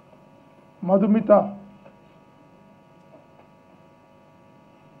 Madhumita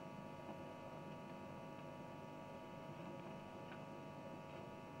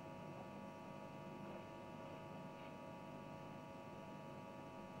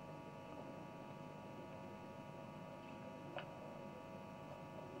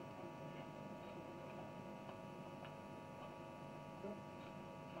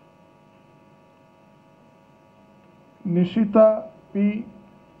Nishita P.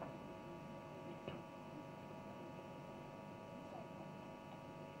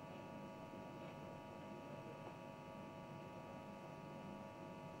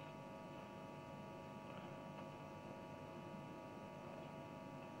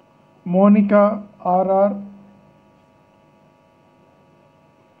 Monica R.R.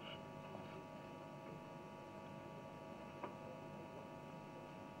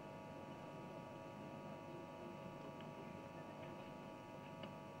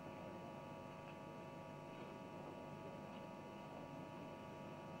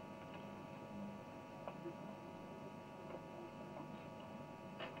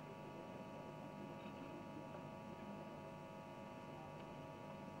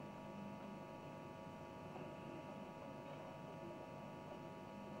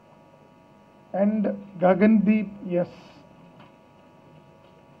 and Gagandeep S.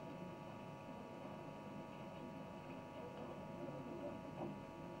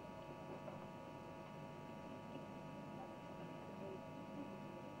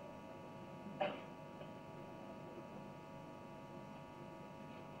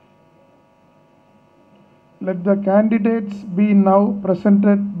 Let the candidates be now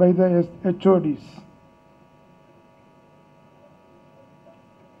presented by the HODs.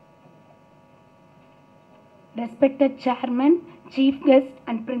 Respected Chairman, Chief Guest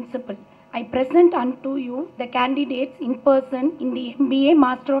and Principal, I present unto you the candidates in person in the MBA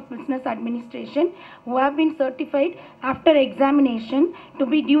Master of Business Administration who have been certified after examination to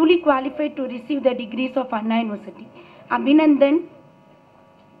be duly qualified to receive the degrees of Anna University. Abhinandan,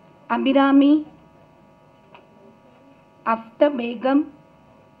 Abhirami, Afta Begum,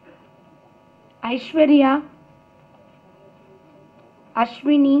 Aishwarya,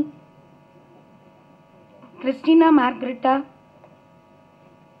 Ashwini, Christina Margarita,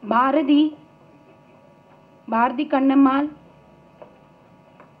 Bharati, Bharati Kannamal,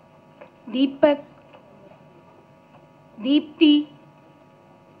 Deepak, Deepthi,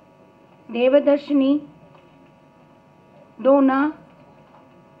 Devadarshini, Dona,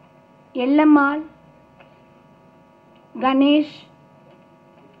 Yellamal, Ganesh,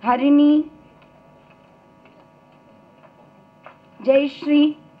 Harini,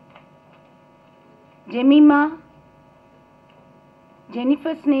 Jayashri, Jemima,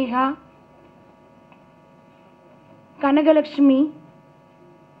 Jennifer Sneha, Kanagalakshmi,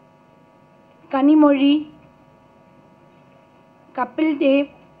 Kanimozhi, Kapil Dev,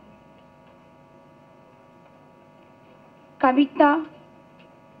 Kavita,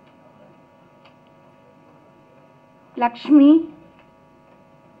 Lakshmi,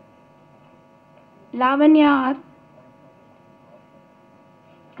 Lavanya R,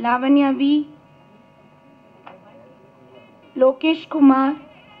 Lavanya V, Lokesh Kumar,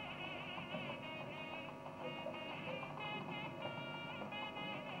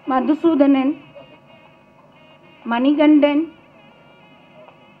 Madhusudanan, Manigandan,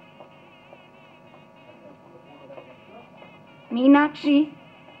 Meenakshi,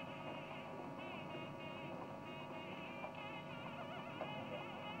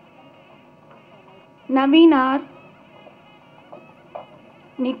 Naveen R,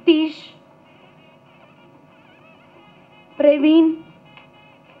 Nitish, Praveen,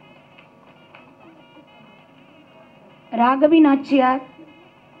 Raghavi Nachiyar,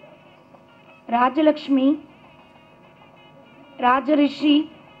 Rajalakshmi, Rajarishi,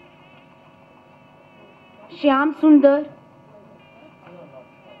 Shyam Sundar,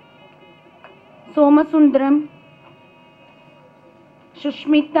 Somasundaram,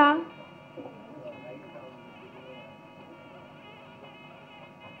 Shushmita,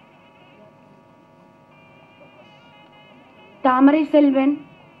 Tamarai Selvan,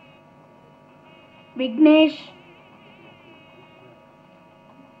 Vignesh,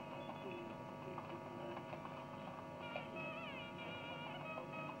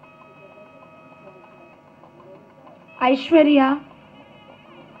 Aishwarya,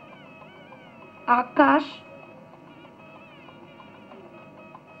 Akash,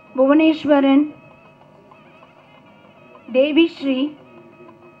 Bhuvaneshwaran, Devi Shri,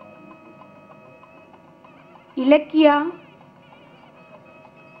 Ilakya,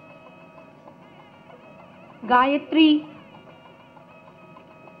 Gayatri,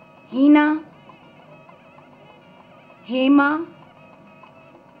 Hina, Hema,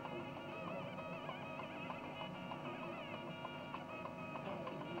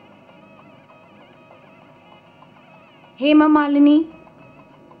 Hema Malini,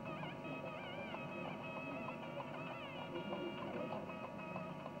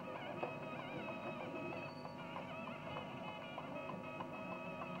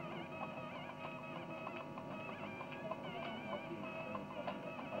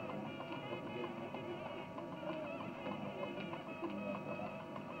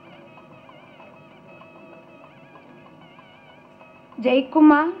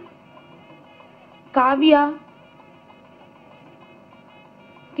 Jaykumar, Kavya,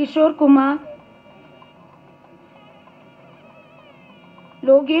 Kishore Kumar,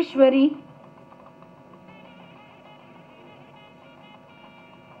 Logeshwari,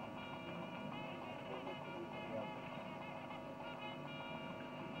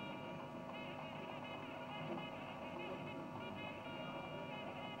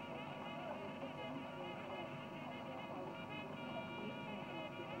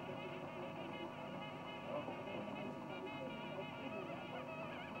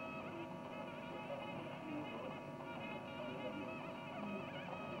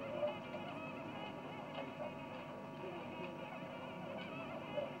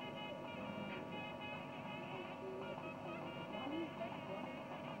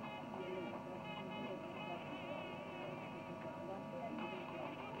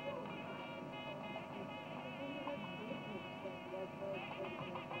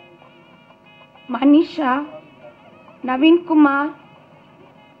 Manisha, Naveen Kumar,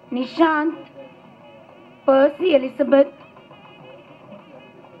 Nishant, Percy Elizabeth,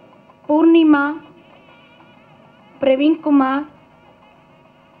 Purnima, Praveen Kumar,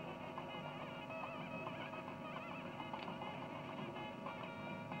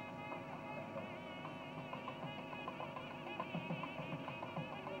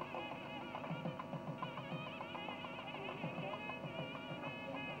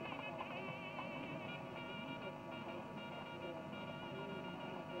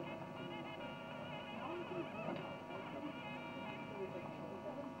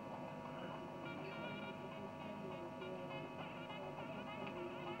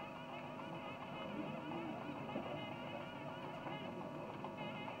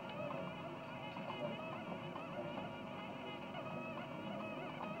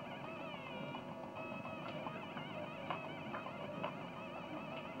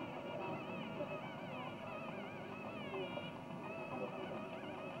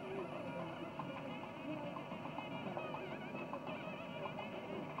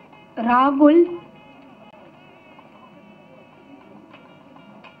 Rahul,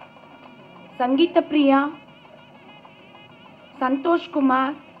 Sangeeta Priya, Santosh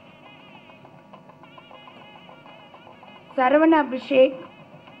Kumar, Saravana Abhishek,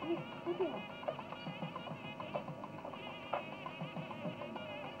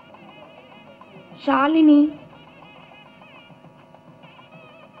 Shalini,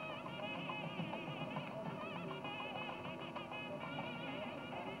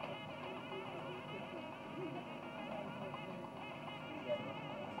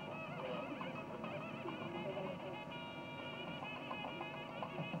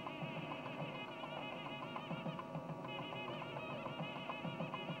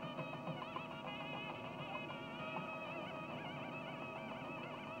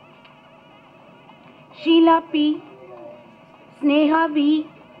 Sheila P, Sneha V,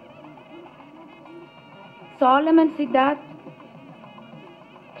 Solomon Siddharth,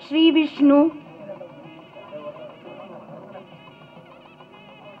 Sri Vishnu,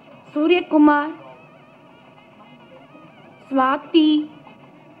 Surya Kumar, Swati,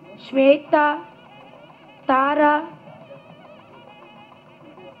 Shweta, Tara,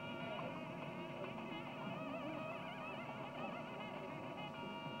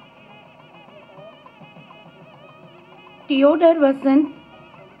 Theodore Vasant,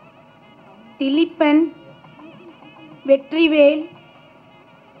 Tilipan, Vetrivel,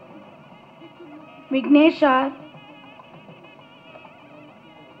 Vigneshar,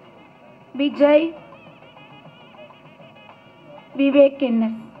 Vijay, Vivek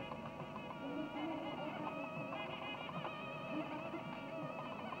Ennas.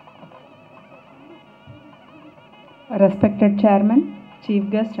 Respected Chairman, Chief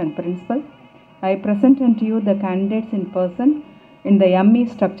Guest and Principal, I present unto you the candidates in person in the ME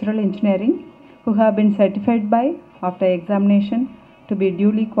Structural Engineering who have been certified by, after examination, to be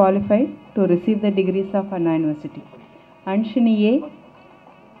duly qualified to receive the degrees of Anna University. Anshini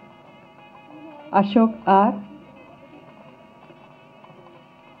A, Ashok R,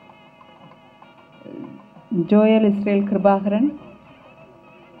 Joel Israel Kribakaran,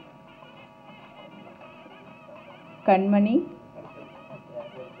 Kanmani,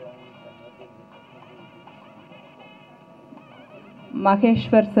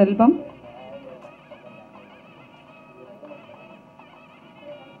 Maheshwar Selvam,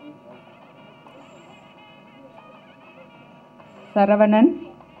 Saravanan,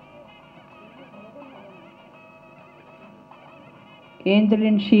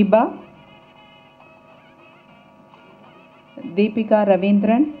 Angeline Sheba, Deepika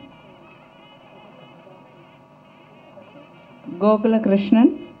Ravindran, Gokula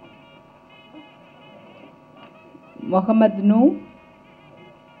Krishnan, Mohammad Noo,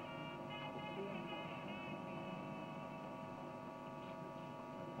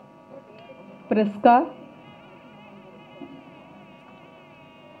 Priska,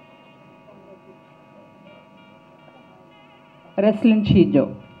 Reslin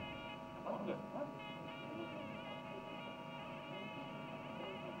Shijo.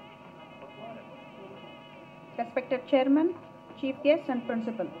 Respected Chairman, Chief Guest and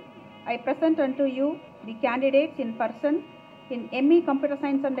Principal, I present unto you the candidates in person in ME Computer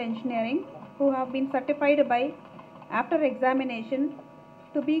Science and Engineering who have been certified by, after examination,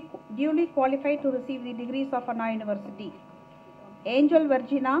 to be duly qualified to receive the degrees of Anna University. Angel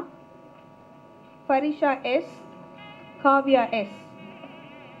Virginia, Farisha S, Kavya S.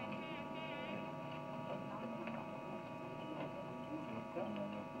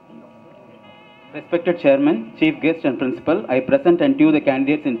 Respected Chairman, Chief Guest and Principal, I present unto you the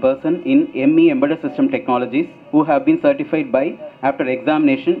candidates in person in ME Embedded System Technologies who have been certified by, after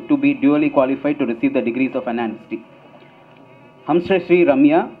examination, to be duly qualified to receive the degrees of Anna University. Hamshree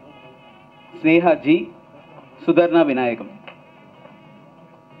Ramya, Sneha G, Sudarna Vinayakam.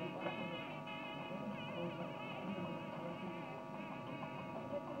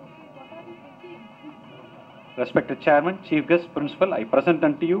 Respected Chairman, Chief Guest, Principal, I present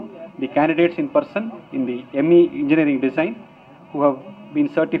unto you the candidates in person in the ME Engineering Design who have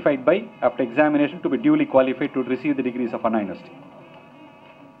been certified by, after examination, to be duly qualified to receive the degrees of Anna University.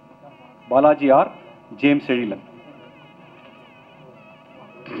 Balaji R, James Edilan.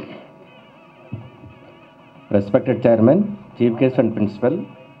 Respected Chairman, Chief Guest and Principal,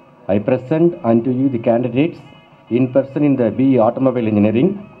 I present unto you the candidates in person in the BE Automobile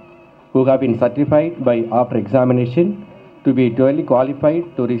Engineering who have been certified by, after examination, to be duly qualified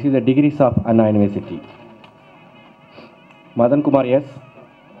to receive the degrees of Anna University. Madan Kumar S,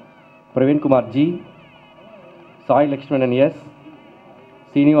 Praveen Kumar G, Sai Lakshmanan S,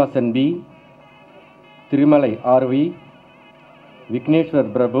 Srinivasan B, Thirumalai RV,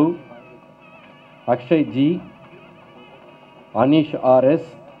 Vigneshwar Prabhu, Akshay G, Anish RS,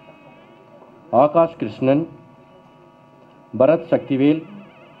 Akash Krishnan, Bharat Shaktivel,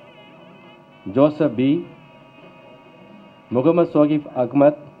 Joseph B, Muhammad Sohib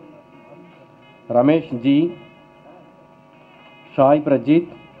Ahmad, Ramesh G, Shai Prajit,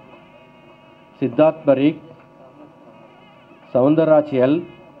 Siddharth Barik, Soundaraj L,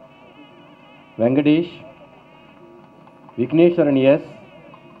 Venkatesh, Vigneshwaran S,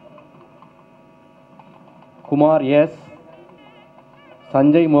 Kumar S,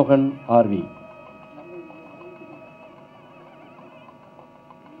 Sanjay Mohan RV.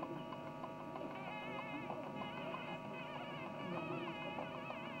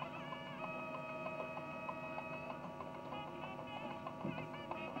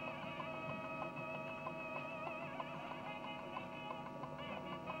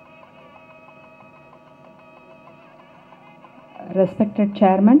 Respected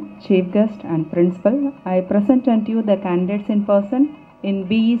Chairman, Chief Guest and Principal, I present unto you the candidates in person in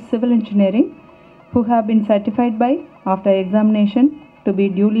BE Civil Engineering who have been certified by after examination to be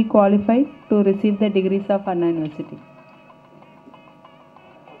duly qualified to receive the degrees of Anna University.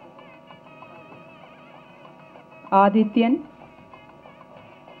 Adityan,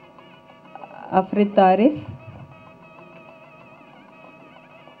 Afrid Tarif,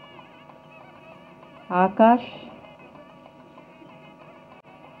 Akash,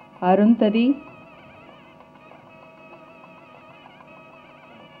 Aruntadi,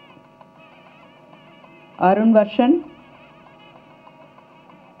 Arun Varshan,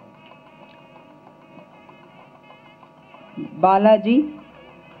 Balaji,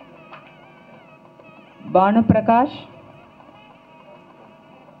 Banu Prakash,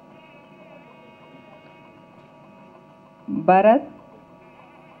 Bharat,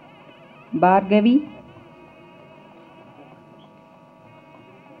 Bhargavi,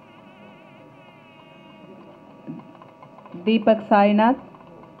 Deepak Sainath,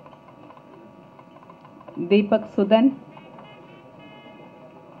 Deepak Sudan,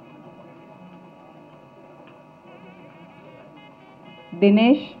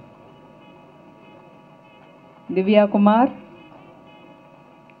 Dinesh, Divya Kumar,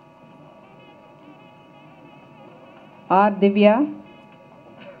 R. Divya,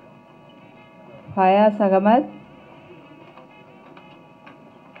 Fayaz Ahmad,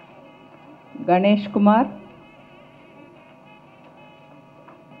 Ganesh Kumar,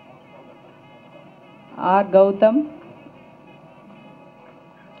 R. Gautam,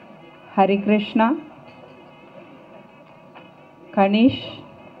 Hari Krishna, Kanish,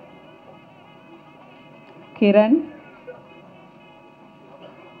 Kiran,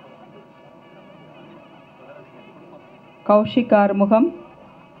 Kaushik Armugham,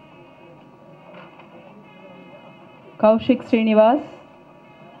 Kaushik Srinivas,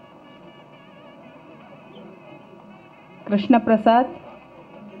 Krishna Prasad,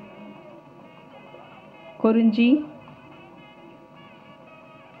 Kurunji,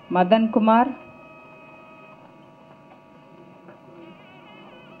 Madan Kumar,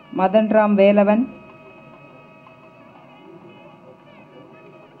 Madan Ram Velavan,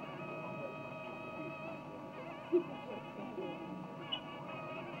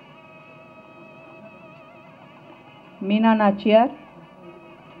 Meena Nachiyar,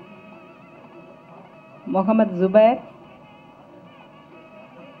 Mohammad Zubair,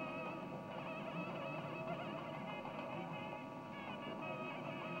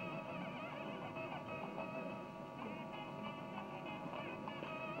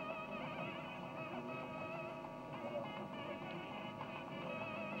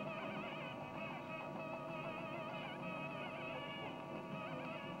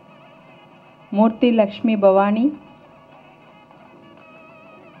 Murthy Lakshmi Bhavani,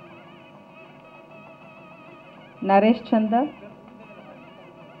 Naresh Chanda,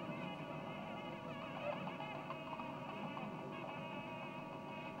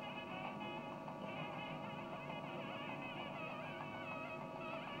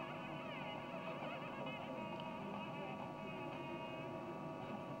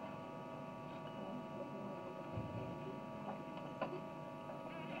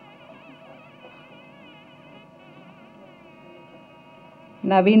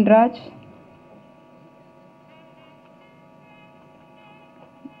 Naveen Raj,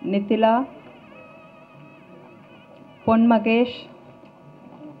 Nithila, Pon Magesh,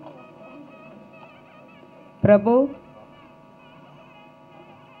 Prabhu,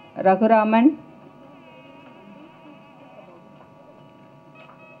 Raghuraman,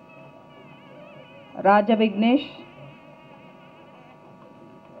 Raja Vignesh,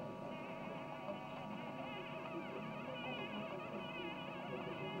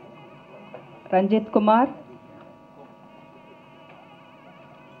 Ranjit Kumar,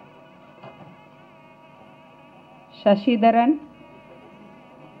 Shashidharan,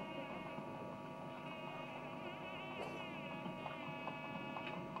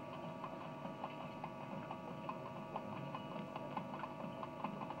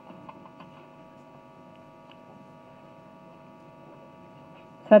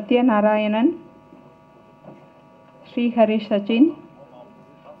 Satyanarayanan, Sri Hari Sachin,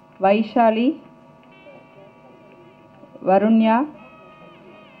 Vaishali, Varunya,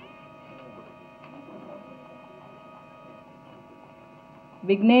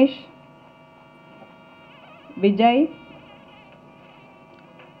 Vignesh, Vijay,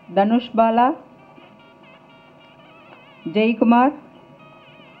 Dhanush Bala, Jay Kumar,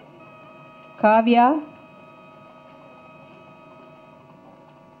 Kavya,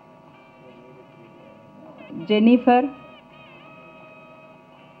 Jennifer,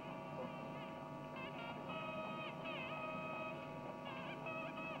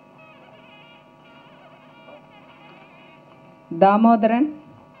 Damodaran,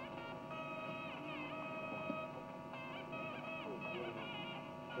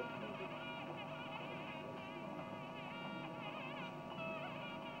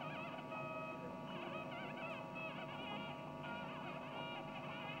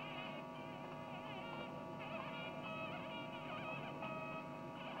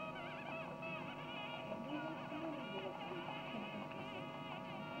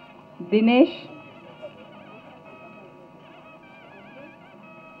 Dinesh,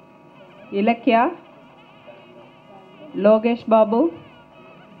 Ilakya, Logesh Babu,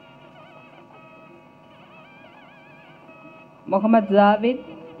 Muhammad Zavid,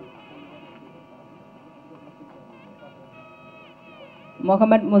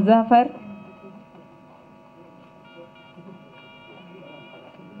 Muhammad Muzaffar,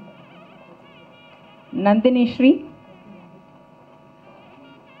 Nandini Shri,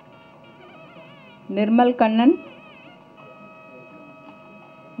 Nirmal Kannan,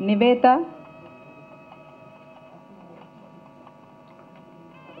 Niveta,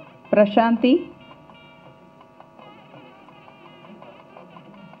 Prashanti,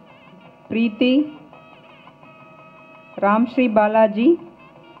 Preeti, Ram Shri Balaji,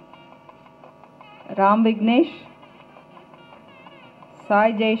 Ram Vignesh,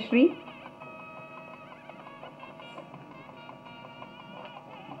 Sai Jayashri,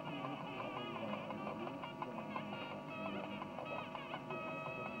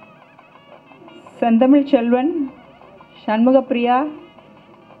 Sandamil Chelvan, Shanmuga Priya,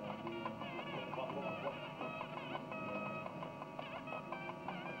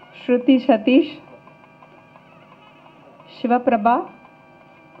 Shruti Satish, Shivaprabha,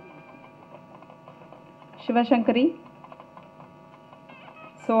 Shivashankari,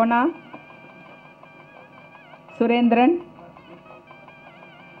 Sona, Surendran,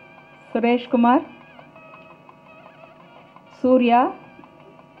 Suresh Kumar, Surya,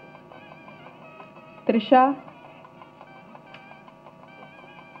 Trisha,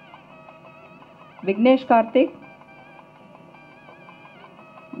 Vignesh Karthik,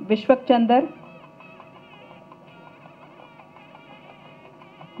 Vishwak Chandar,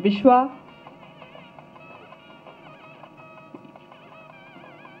 Vishwa,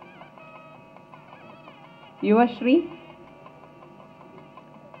 Yuvashri,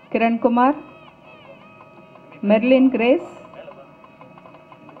 Kiran Kumar, Merlin Grace,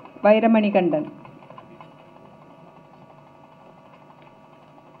 Vairamani Kandan.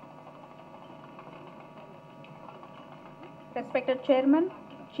 Respected Chairman,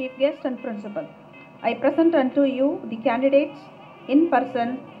 Chief Guest and Principal, I present unto you the candidates in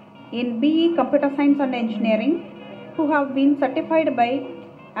person in BE Computer Science and Engineering who have been certified by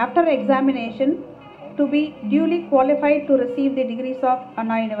after examination to be duly qualified to receive the degrees of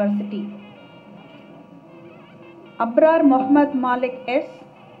Anna University. Abrar Mohammad Malik S,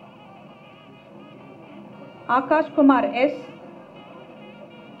 Akash Kumar S,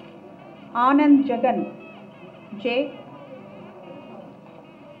 Anand Jagan J,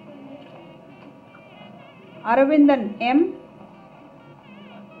 Aravindan M,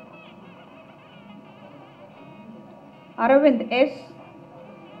 Aravind S,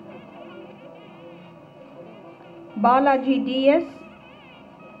 Balaji DS,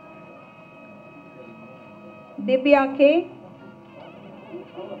 Divya K,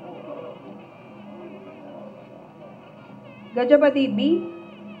 Gajapati B,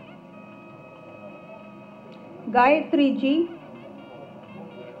 Gayatri G,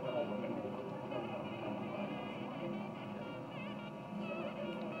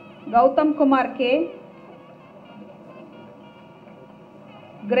 Gautam Kumar K,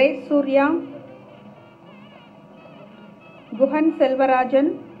 Grace Surya, Guhan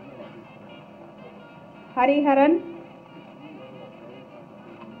Selvarajan, Hariharan,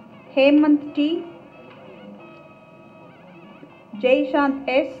 Hemant T, Jayshant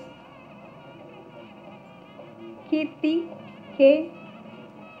S, Kirti K,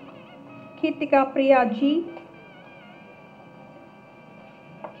 Kirtika Priya G,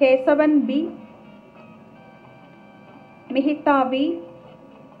 Kesavan B, Mihita V,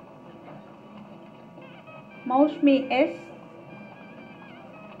 Maushmi S,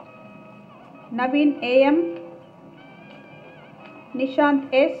 Naveen AM,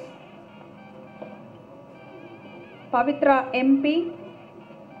 Nishant S, Pavitra MP,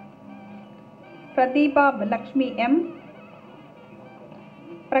 Pradeepa Lakshmi M,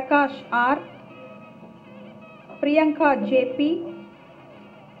 Prakash R, Priyanka JP,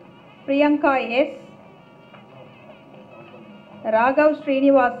 Priyanka S, Raghav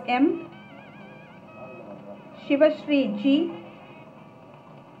Srinivas M, Shivashri G,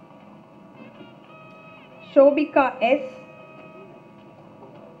 Shobika S,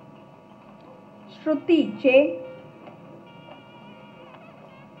 Shruti J,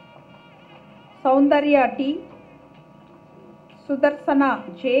 Saundarya T,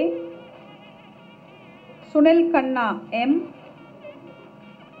 Sudarsana J, Sunil Khanna M,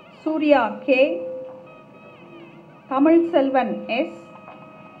 Surya K, Tamil Selvan S,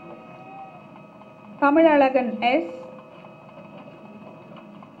 Tamilalagan S,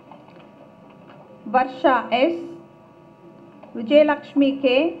 Varsha S, Vijayalakshmi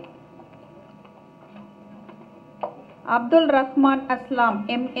K, Abdul Rahman Aslam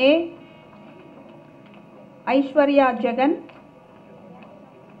MA, Aishwarya Jagan,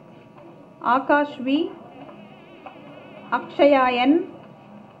 Akash V, Akshaya N,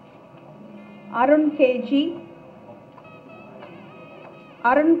 Arun KG,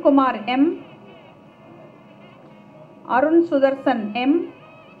 Arun Kumar M, Arun Sudarsan M,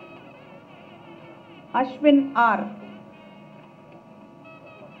 Ashwin R,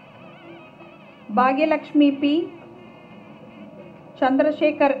 Bhagyalakshmi P,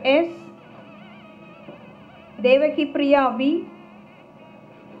 Chandrasekhar S, Devaki Priya V,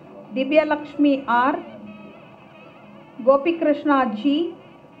 Divya Lakshmi R, Gopi Krishna G,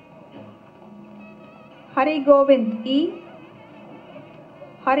 Hari Govind E,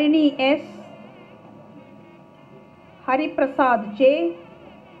 Harini S, Hari Prasad J,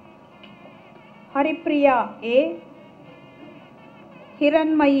 Hari Priya A,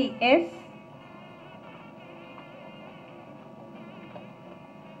 Hiranmayi S,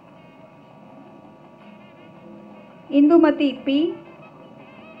 Indumati P,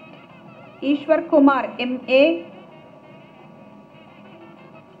 Ishwar Kumar MA,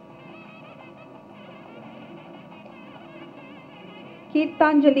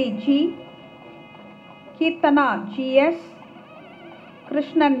 Kirtanjali G, Kirtana GS,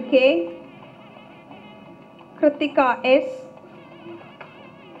 Krishnan K, Kritika S,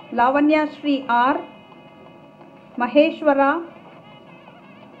 Lavanya Sri R, Maheshwara,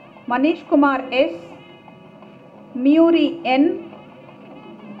 Manish Kumar S, Miyuri N,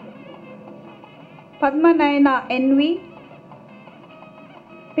 Padmanayana NV,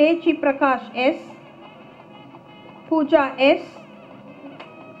 Pechi Prakash S, Pooja S,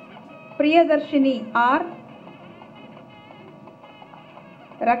 Priyadarshini R,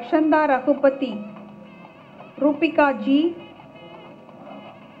 Rakshanda Raghupati, Rupika G,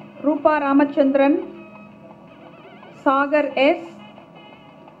 Rupa Ramachandran, Sagar S,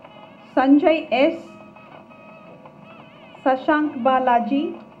 Sanjay S, Sashank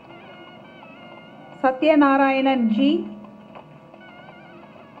Balaji, Satyanarayanan G,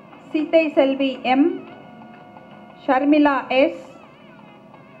 Sitai Selvi M, Sharmila S,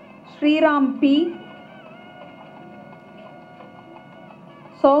 Sriram P,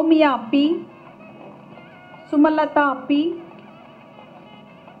 Soumya P, Sumalata P,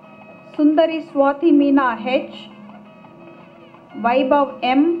 Sundari Swati Meena H, Vaibhav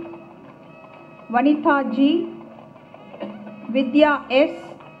M, Vanitha G, Vidya S,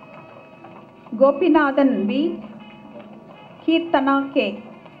 Gopinathan B, Kirtana K.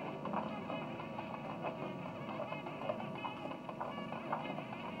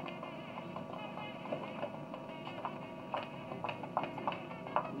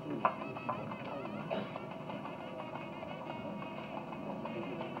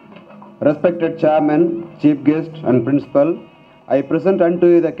 Respected Chairman, Chief Guest and Principal, I present unto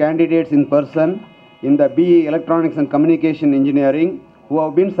you the candidates in person in the BE Electronics and Communication Engineering who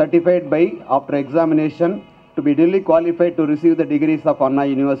have been certified by after examination to be duly qualified to receive the degrees of Anna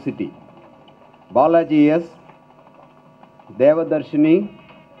University. Balaji S, Devadarshini,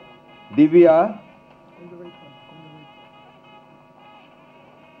 Divya,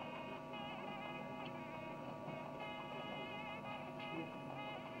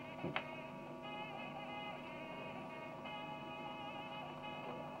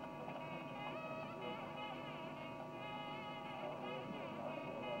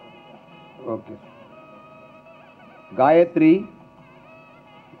 okay, Gayatri,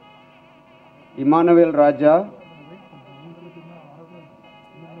 Emmanuel Raja,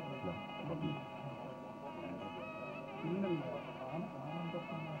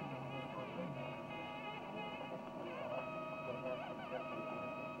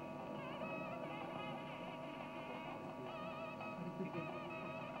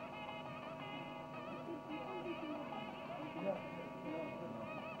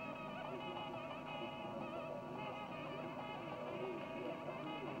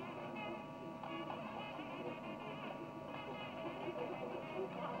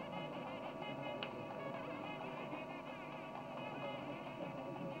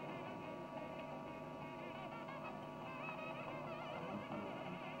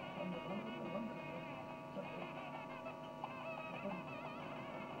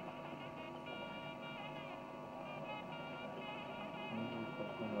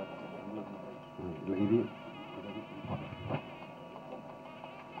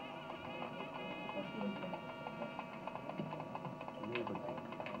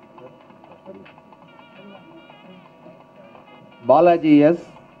 Balaji S,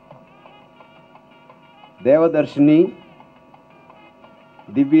 Devadarshini,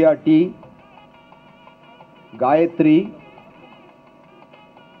 Divya T, Gayatri,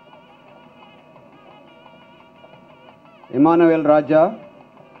 Emmanuel Raja,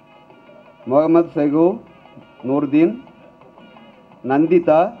 Mohammad Segu, Nurdin,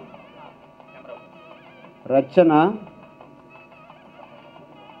 Nandita, Rachana,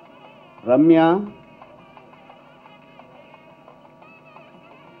 Ramya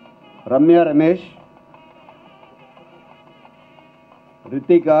Ramesh,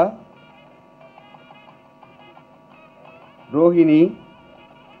 Ritika, Rohini,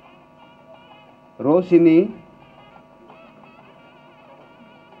 Roshini,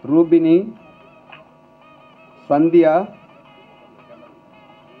 Rubini, Sandhya,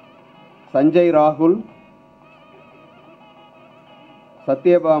 Sanjay Rahul,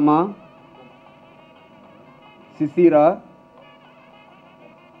 Satyabama, Sisira,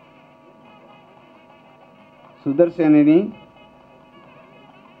 Sudarshanini,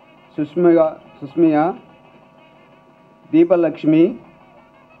 Susmiya, Deepa Lakshmi,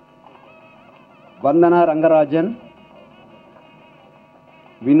 Vandana Rangarajan,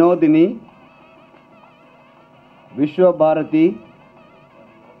 Vinodini, Vishwa Bharati,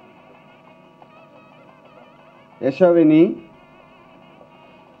 Yashavini,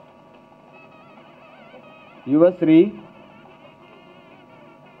 Yuvasri,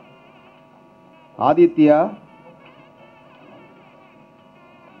 Aditya,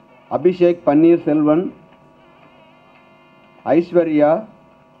 Abhishek Pannir Selvan, Aishwarya,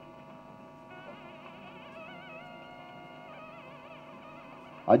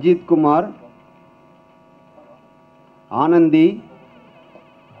 Ajit Kumar, Anandi,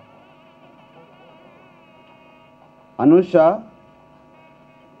 Anusha,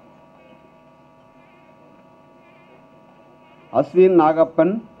 Aswin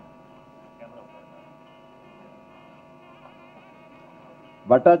Nagappan,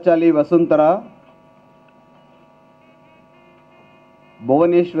 Bhattacharya Vasuntara,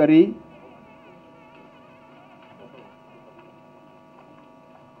 Bhuvaneshwari,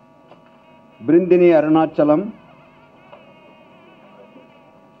 Brindini Arunachalam,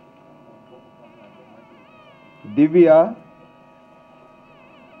 Divya,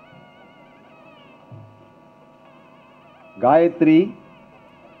 Gayatri,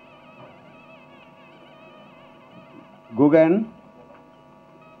 Gugan,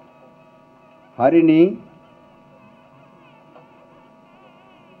 Harini,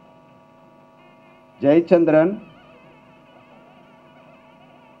 Jayachandran,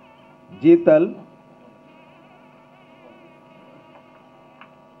 Jeetal,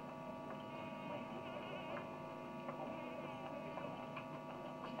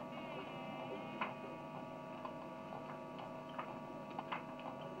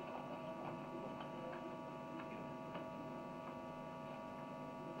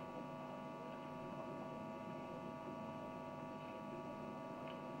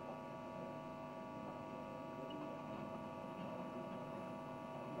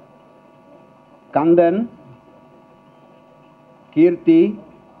 Kandan, Kirti,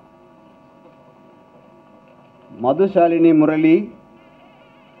 Madhushalini Murali,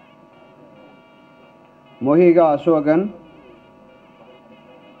 Mohiga Ashwagan,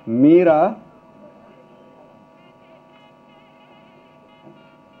 Meera,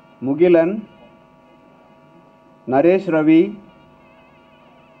 Mugilan, Naresh Ravi,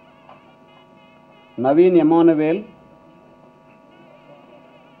 Naveen Emmanuel,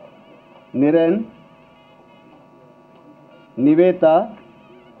 Niren, Niveta,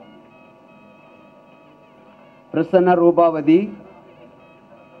 Prasanna Rupavati,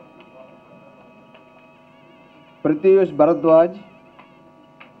 Pratyush Bharadwaj,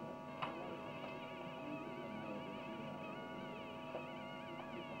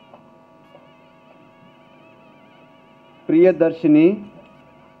 Priyadarshini,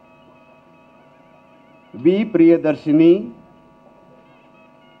 V. Priyadarshini,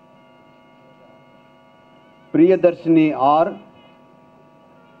 Priyadarshini R,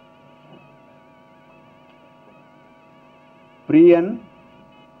 Priyan,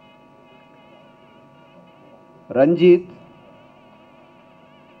 Ranjit,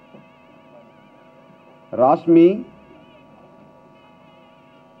 Rashmi,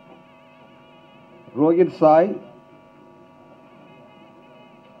 Rohit Sai,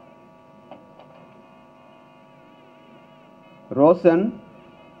 Rosan,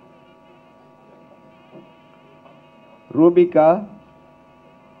 Rubika,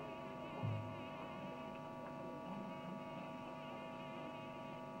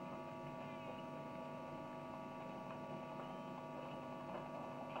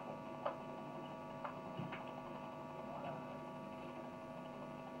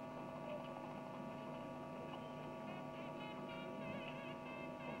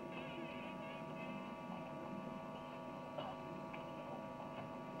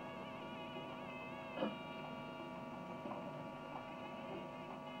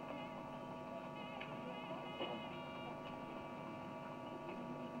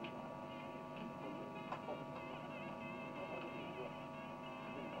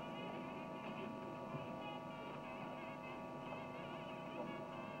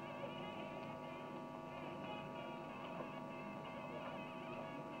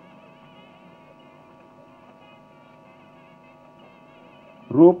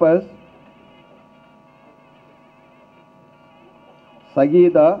 Rupas,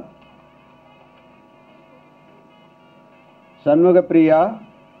 Sagita, Shanmugapriya,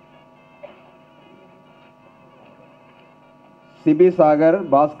 Sibi Sagar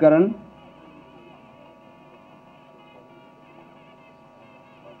Bhaskaran,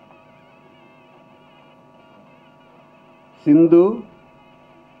 Sindhu,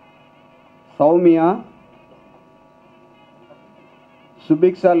 Saumya,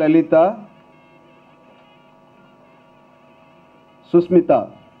 Subiksha Lalita,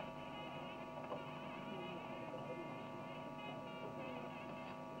 Susmita.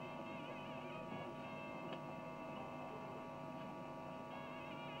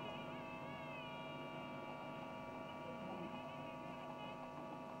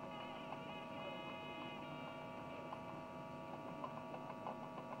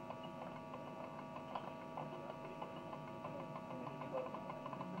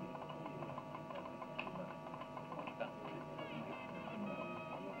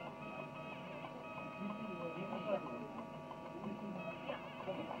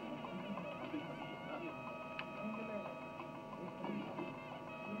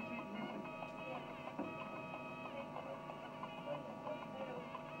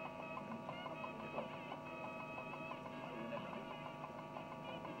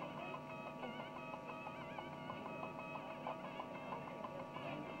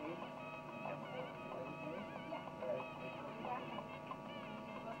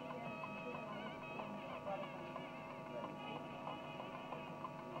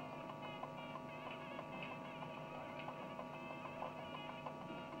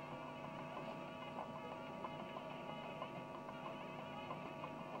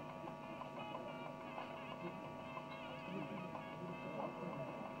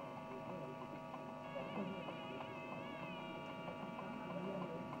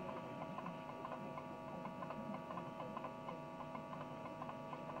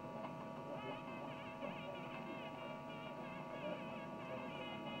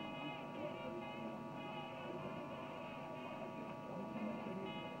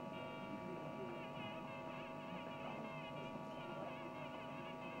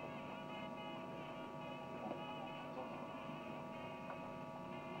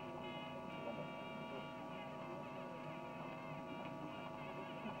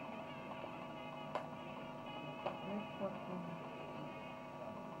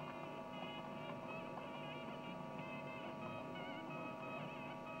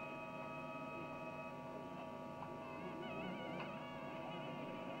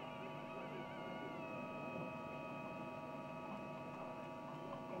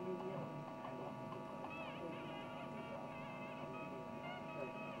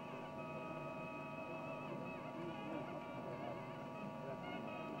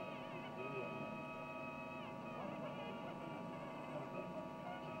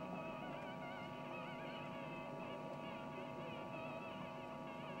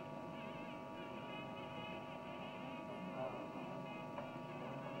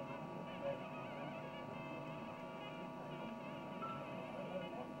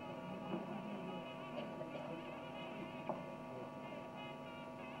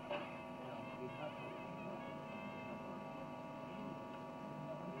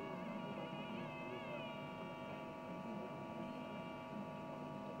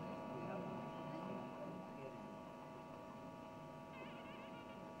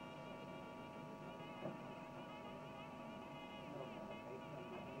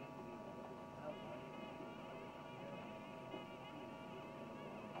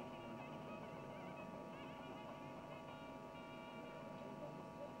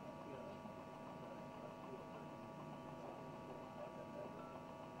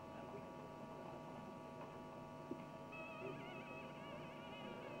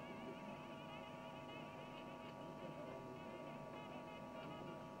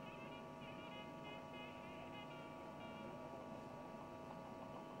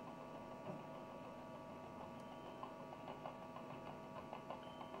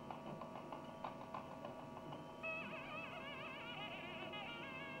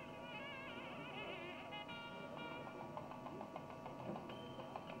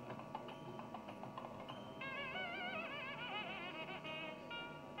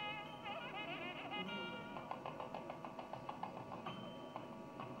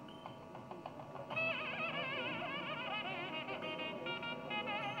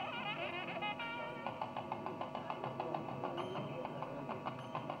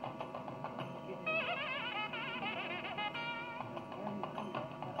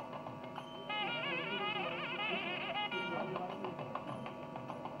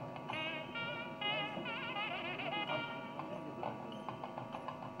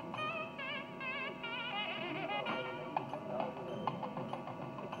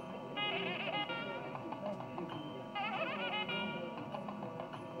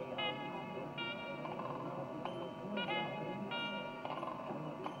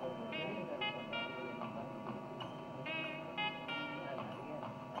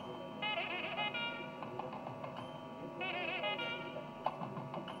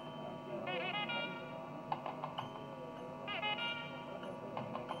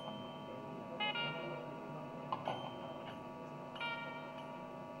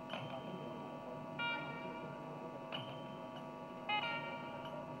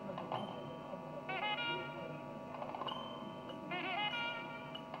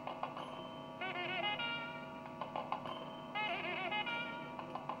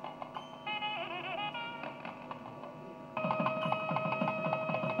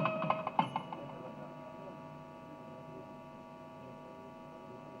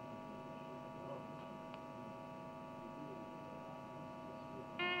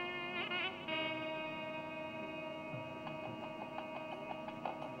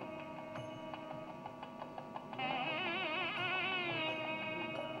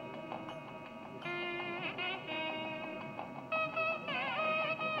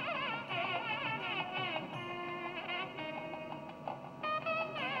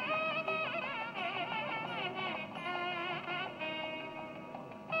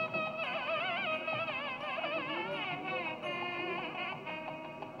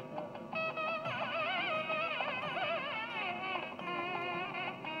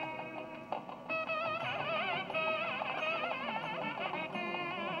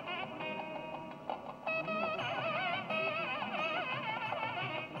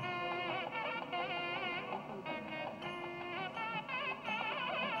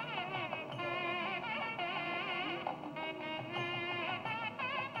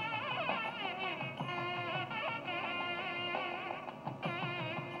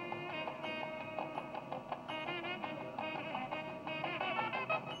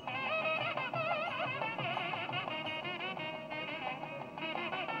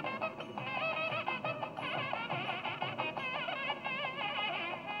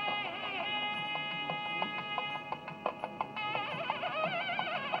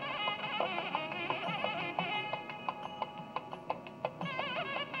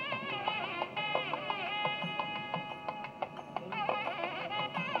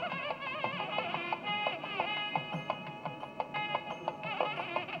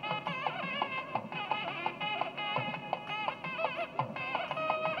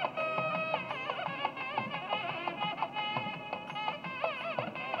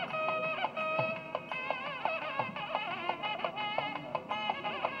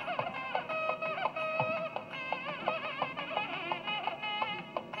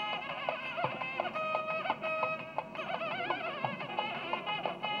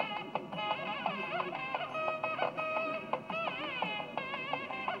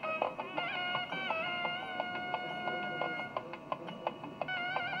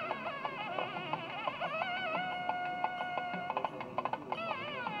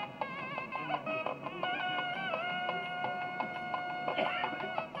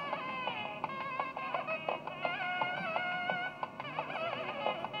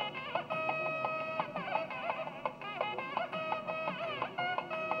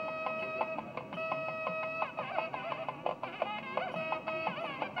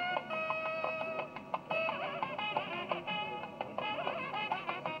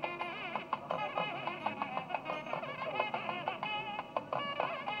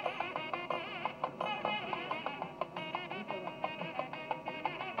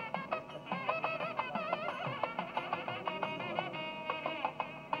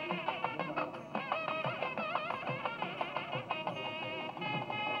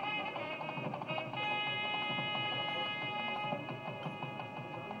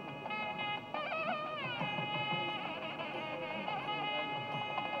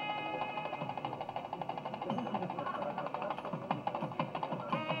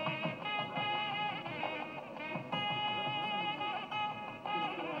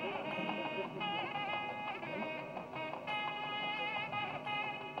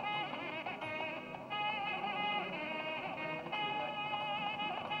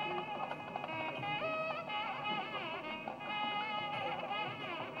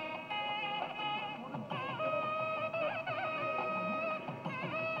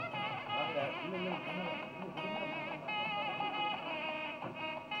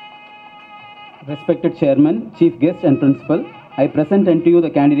 Respected Chairman, Chief Guest and Principal, I present unto you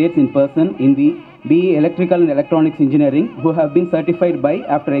the candidates in person in the BE Electrical and Electronics Engineering who have been certified by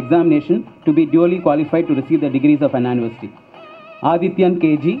after examination to be duly qualified to receive the degrees of an university. Adityan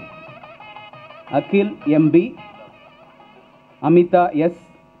KG, Akhil MB, Amita S,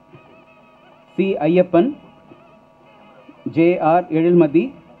 C. Ayyappan, J.R.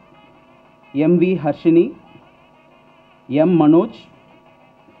 Edilmadi, M.V. Harshini, M. Manoj,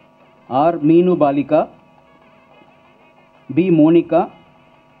 R. Meenu Balika, B. Monica,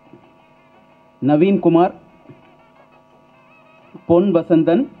 Naveen Kumar, Pon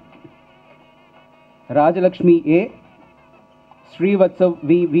Basantan, Rajalakshmi A, Srivatsav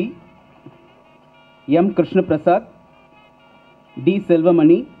V. M. Krishna Prasad, D.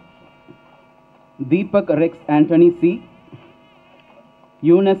 Selvamani, Deepak Rex Anthony C,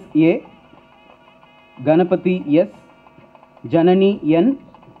 Yunus A, Ganapati S, Janani N,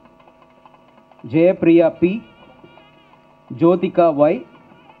 Jayapriya P, Jyotika Y,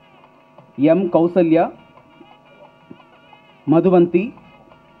 M. Kausalya, Madhuvanti,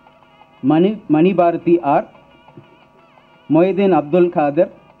 Mani Bharati R, Moedin Abdul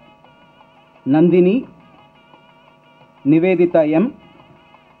Khader, Nandini, Nivedita M,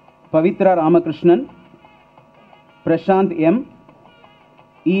 Pavitra Ramakrishnan, Prashant M,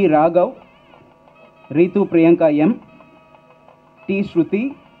 E. Raghav, Ritu Priyanka M, T.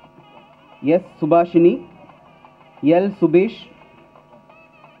 Shruti, S. Subhashini, L. Subesh,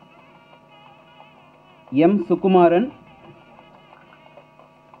 M. Sukumaran,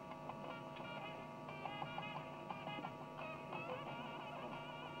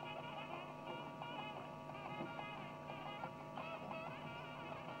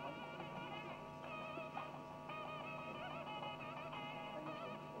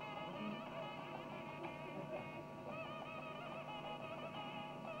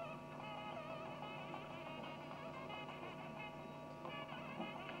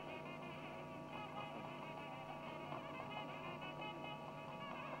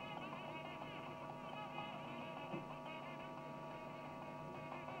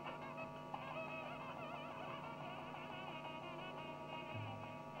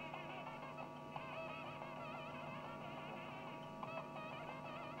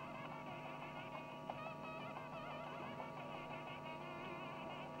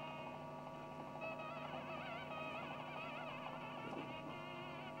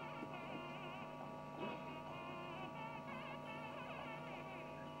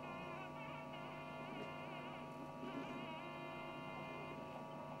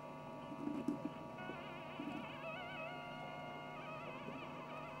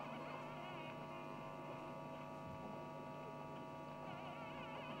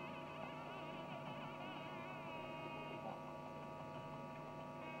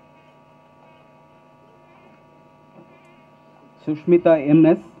 Sushmita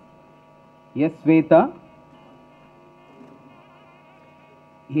M.S., S. Sveta,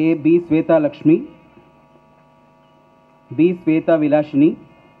 A. B. Sveta Lakshmi, B. Sveta Vilashini,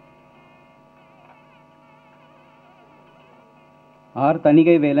 R.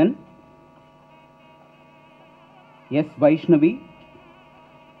 Tanigai Velan, S. Vaishnavi,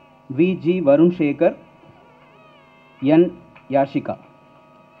 V. G. Varun Shekhar, N. Yashika.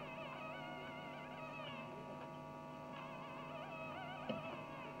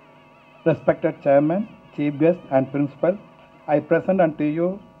 Respected Chairman, Chief Guest and Principal, I present unto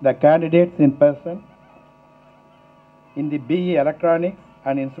you the candidates in person in the BE Electronics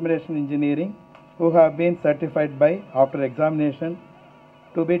and Instrumentation Engineering who have been certified by after examination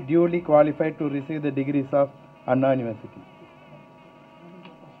to be duly qualified to receive the degrees of Anna University.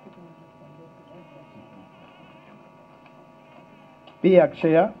 P.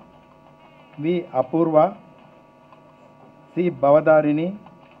 Akshaya, V. Apurva, C. Bhavadarini,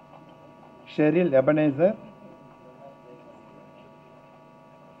 Cheryl Ebenezer,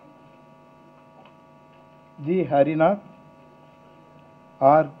 G. Harinath,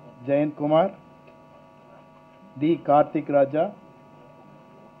 R. Jayan Kumar, D. Karthik Raja,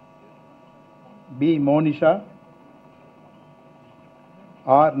 B. Monisha,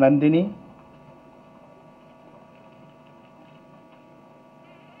 R. Nandini,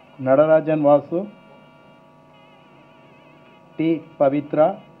 Nadarajan Vasu, T.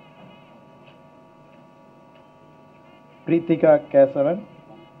 Pavitra, Pritika Kesavan,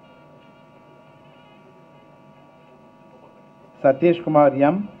 Satish Kumar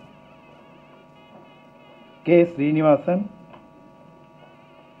M, K. Srinivasan,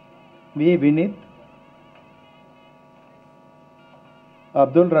 V. Vinith,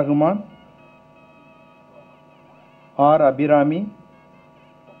 Abdul Rahman, R. Abhirami,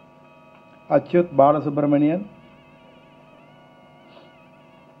 Achyut Balasubramanian,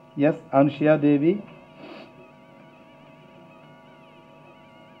 S. Anshya Devi,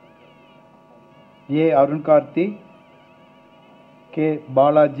 A. Arun Karti, K.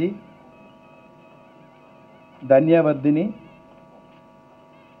 Balaji, Danyavardhini,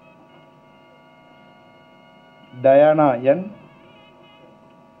 Diana N,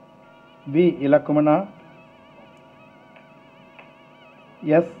 V. Ilakumana,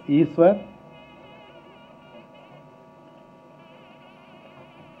 S. Easwar,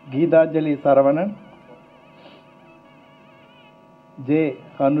 Geetajali Saravanan, J.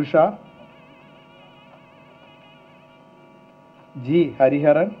 Hanusha, G.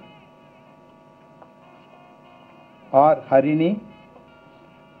 Hariharan, R. Harini,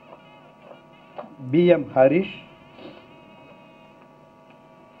 B. M. Harish,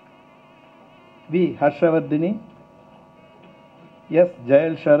 V. Harshavardhini, S.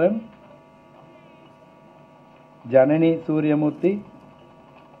 Jayal Sharan, Janani Suryamurthy,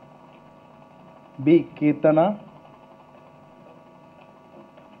 B. Kirtana,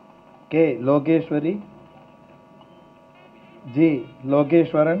 K. Logeshwari, G.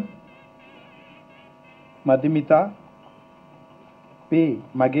 Logeshwaran, Madhumita, P.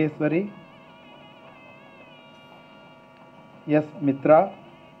 Mageshwari, S. Mitra,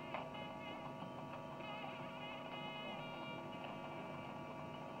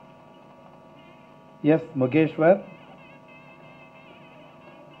 S. Mugeshwar,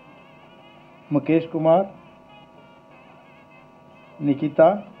 Mukesh Kumar,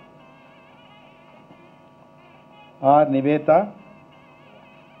 Nikita, R. Niveta,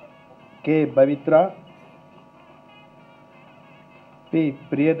 K. Bavitra, P.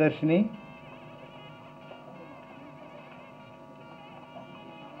 Priyadarshini,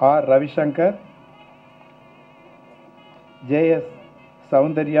 R. Ravishankar, J. S.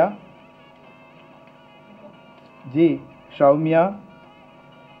 Soundarya, G. Shaumya,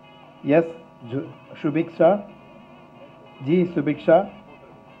 S. Shubhiksha, G. Subhiksha,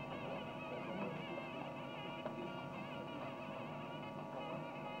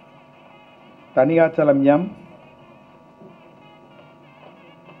 Taniyachalam M,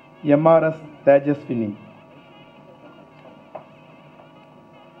 MRS Tejaswini.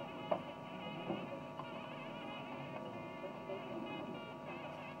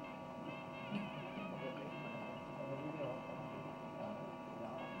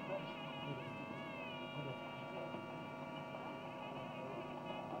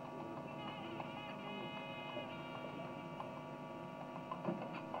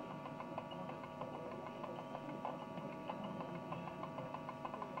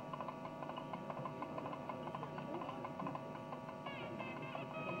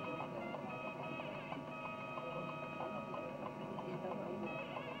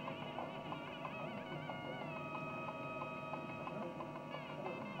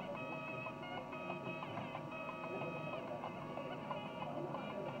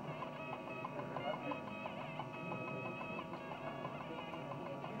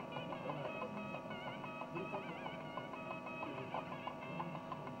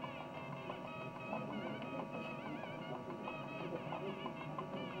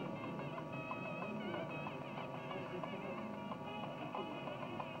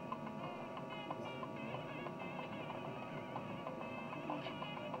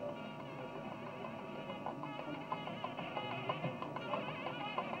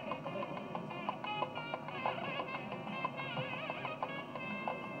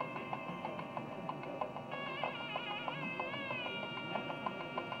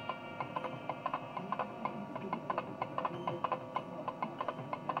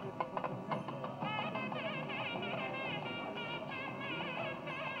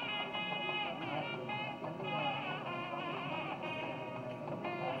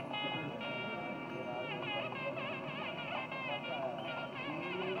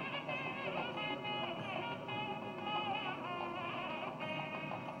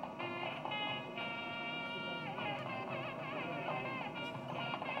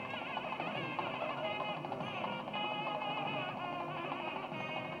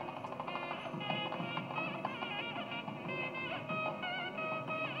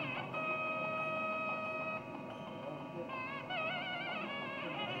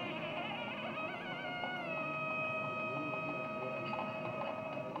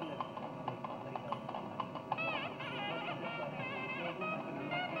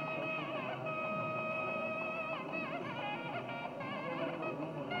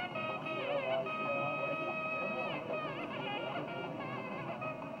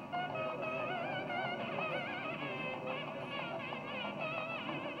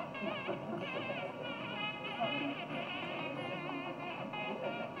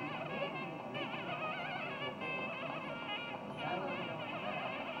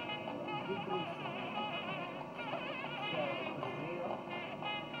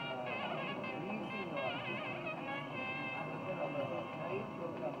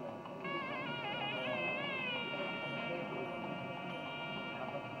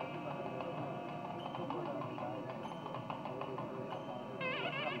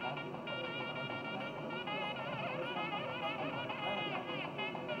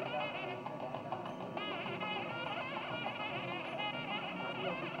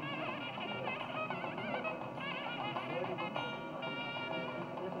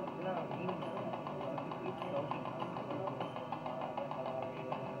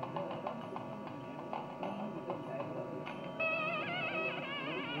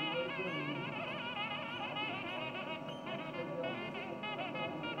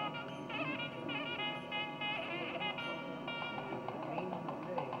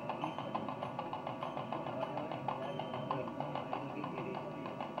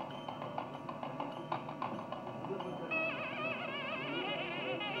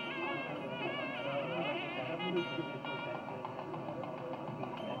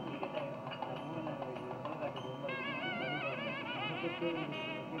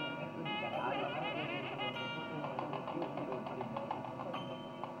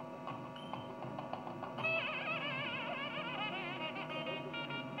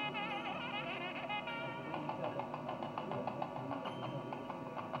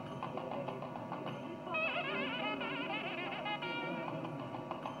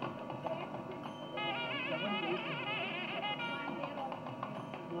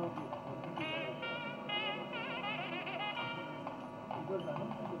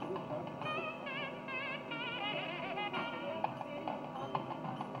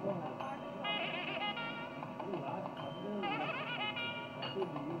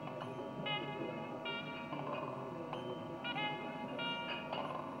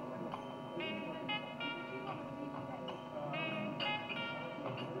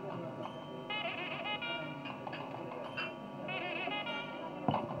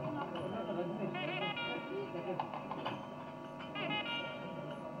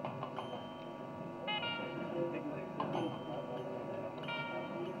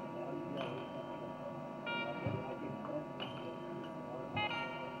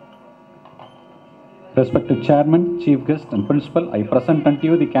 Respected Chairman, Chief Guest and Principal, I present unto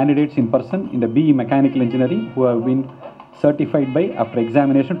you the candidates in person in the BE Mechanical Engineering who have been certified by after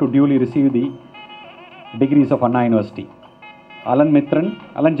examination to duly receive the degrees of Anna University. Alan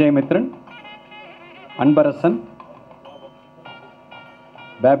Jay Mitran, Anbarasan,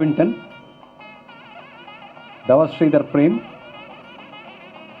 Babington, Davasridhar Prem,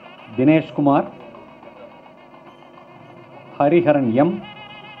 Dinesh Kumar, Hariharan M,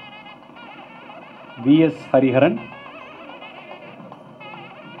 V.S. Hariharan,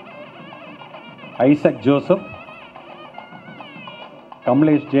 Isaac Joseph,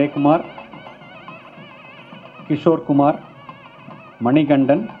 Kamlesh Jayakumar, Kishore Kumar,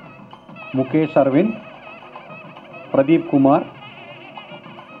 Manigandan, Mukesh Arvind, Pradeep Kumar,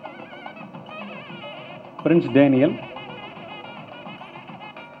 Prince Daniel,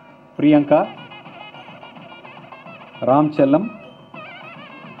 Priyanka, Ram Chellam,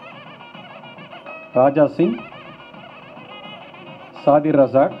 Raja Singh, Sadir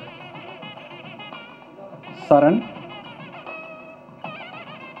Razak, Saran,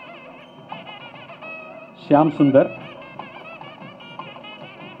 Shyam Sundar,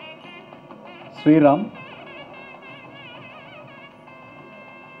 Sriram,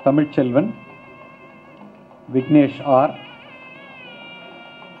 Tamil Chelvan, Vignesh R,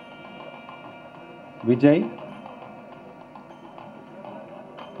 Vijay,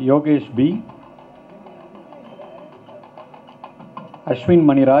 Yogesh B, Ashwin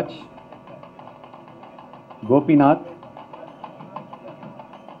Maniraj, Gopinath,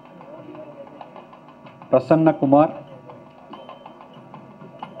 Prasanna Kumar,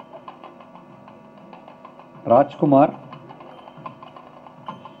 Rajkumar,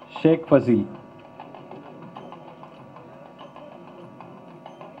 Sheikh Fazil.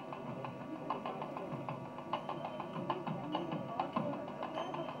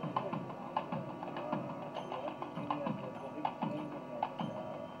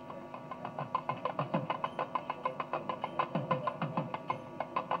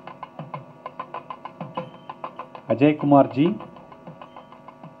 Ajay Kumar Ji,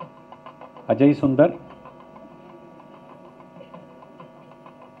 Ajay Sundar,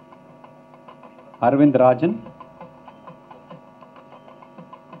 Arvind Rajan,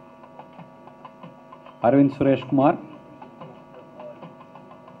 Arvind Suresh Kumar,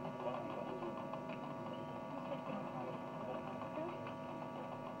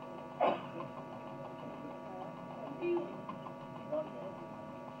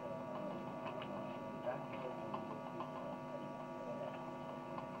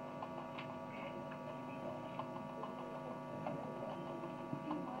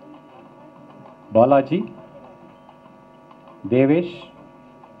 Balaji, Devesh,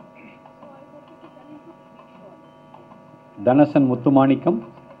 Dhanasan Muthumanikam,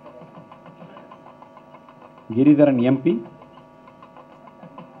 Giridharan MP,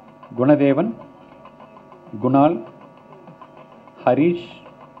 Gunadevan, Gunal, Harish,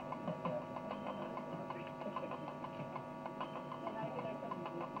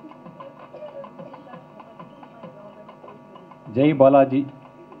 Jai Balaji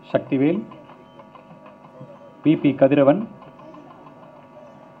Shaktivel, P.P. Kadiravan,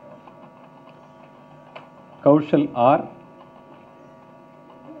 Kaushal R,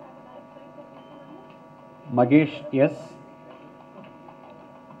 Magesh S,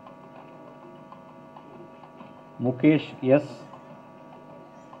 Mukesh S,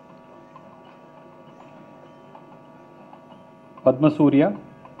 Padma Surya,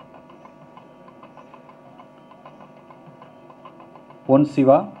 Pon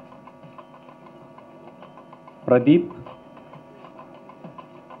Siva, Pradeep,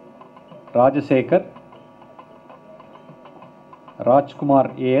 Rajasekhar,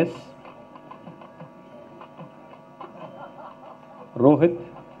 Rajkumar AS, Rohit,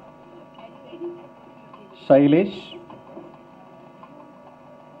 Shailesh,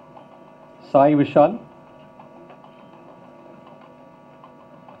 Sai Vishal,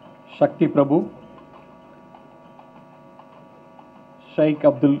 Shakti Prabhu, Sheikh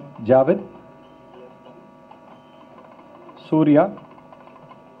Abdul Javed, Surya,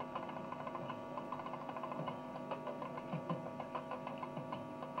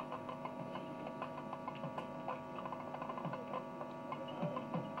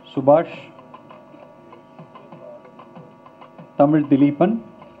 Subhash, Tamil Dileepan,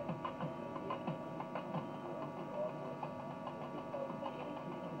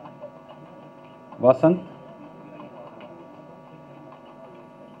 Vasant,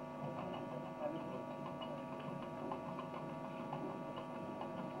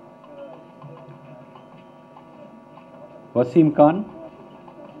 Wasim Khan,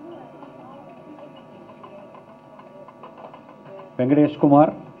 Venkatesh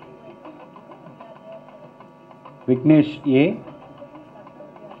Kumar, Vignesh A,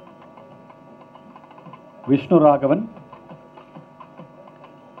 Vishnu Raghavan,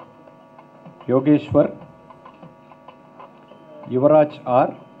 Yogeshwar, Yuvaraj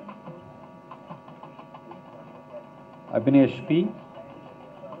R, Abhinesh P,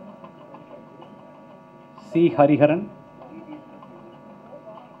 C. Hariharan,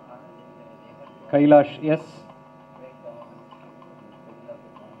 Kailash S,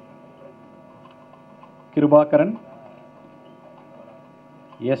 Kirubakaran,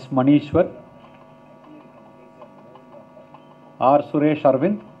 S. Manishwar, R. Suresh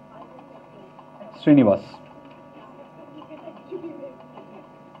Arvind, Srinivas.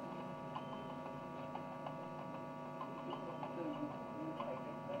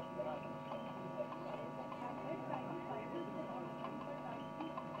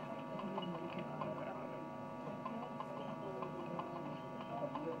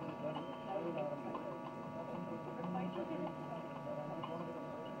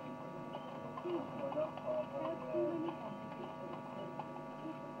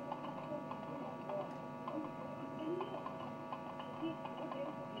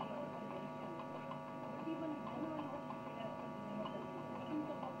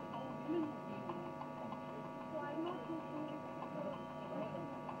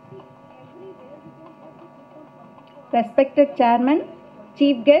 Respected Chairman,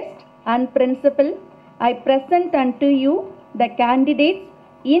 Chief Guest and Principal, I present unto you the candidates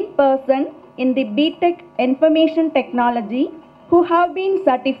in person in the BTech Information Technology who have been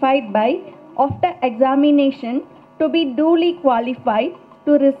certified by after examination to be duly qualified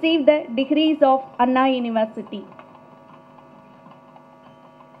to receive the degrees of Anna University.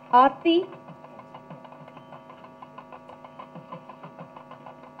 Aarti,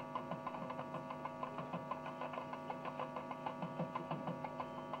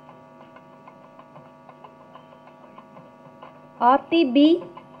 Aarti B,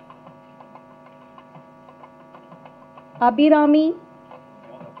 Abhirami,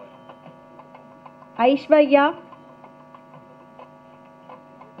 Aishwarya,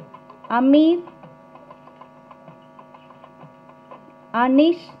 Amir,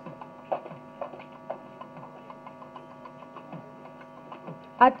 Anish,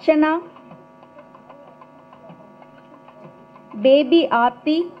 Archana, Baby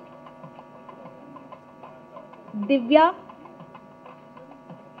Aarti, Divya,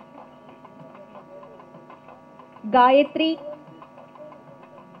 Gayatri,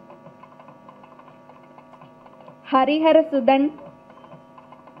 Harihara Sudan,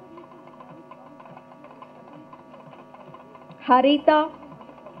 Harita,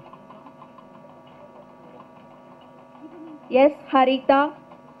 S. Harita,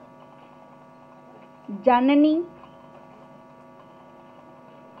 Janani,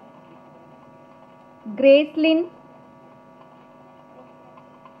 Gracelyn,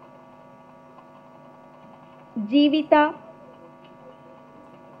 Jeevita,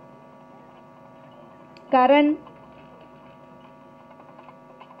 Karan,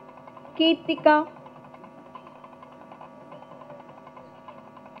 Kirtika,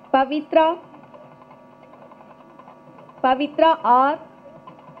 Pavitra, Pavitra R,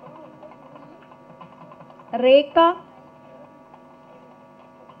 Rekha,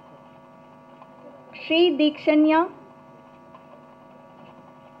 Shri Dikshanya,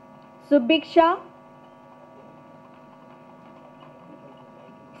 Subiksha,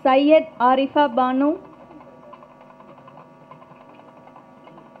 Syed Arifa Banu,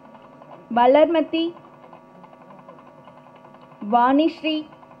 Valarmati, Vanishri,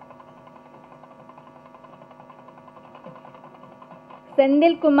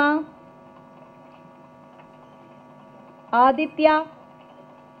 Sendil Kumar, Aditya,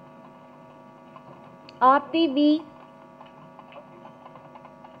 Aarti V,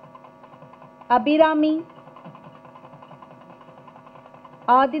 Abhirami,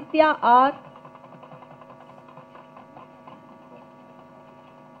 Aditya R,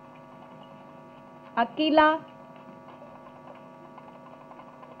 Akila,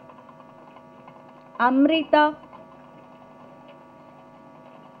 Amrita,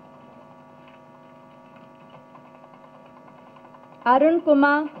 Arun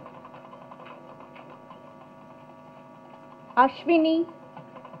Kumar, Ashwini,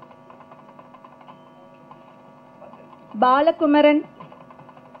 Balakumaran,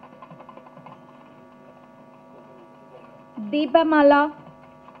 Deepamala,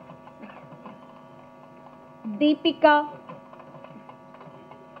 Deepika,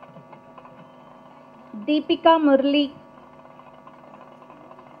 Deepika Murli,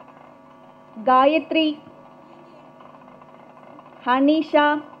 Gayatri,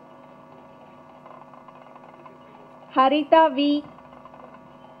 Hanisha, Harita V,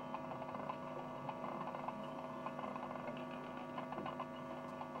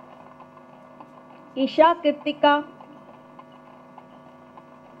 Isha Kritika,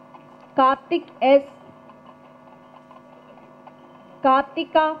 Karthik S,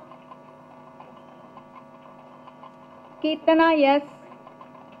 Kartika, Kirtana S,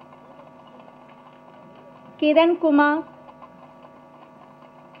 Kiran Kumar,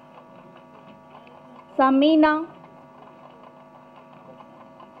 Samina,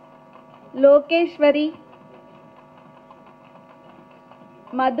 Lokeshwari,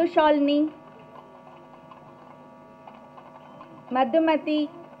 Madhushalini, Madhumati,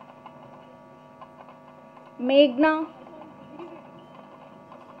 Meghna,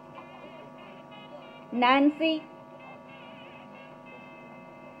 Nancy,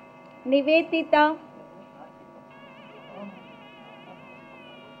 Nivetita,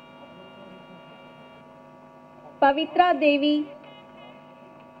 Pavitra Devi,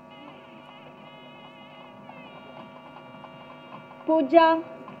 Pooja,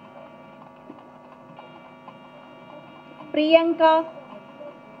 Priyanka,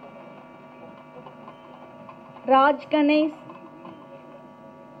 Raj Ganesh,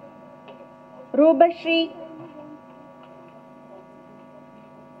 Rubashri,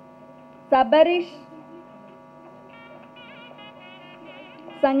 Sabarish,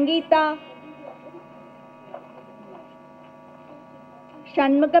 Sangeeta,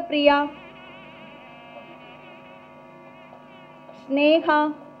 Shanmuga Priya,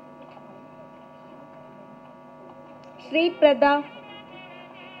 Sneha, Sri Prada,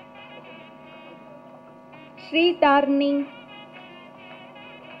 Sri Tarni,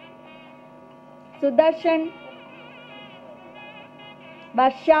 Sudarshan,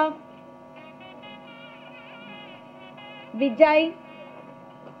 Varsha, Vijay,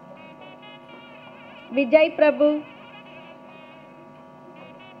 Vijay Prabhu,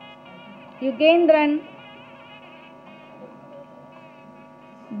 Yugendran,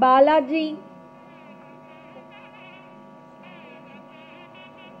 Balaji,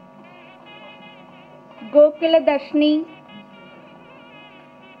 Gokula Darshni,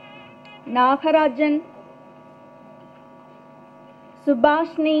 Nagarajan,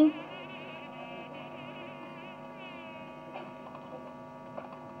 Subhashni,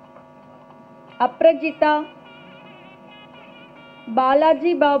 Aprajita,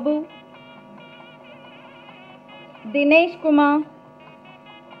 Balaji Babu, Dinesh Kumar,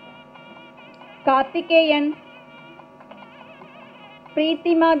 Karthikeyan,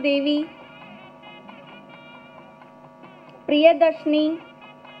 Preetima Devi, Priyadarshini,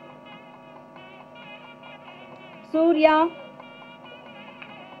 Surya,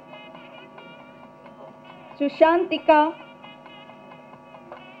 Sushantika,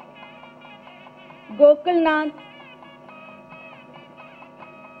 Gokulnath,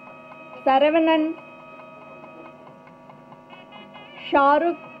 Saravanan,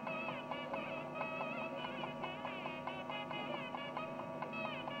 Shahrukh,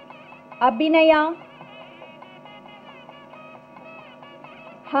 Abhinaya,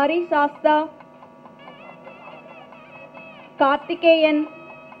 Hari Sasta, Karthikeyan,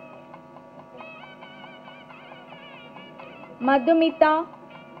 Madhumita,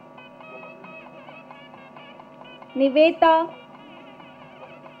 Niveta,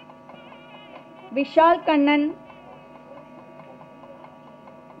 Vishal Kannan,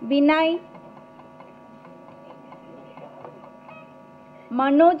 Vinay,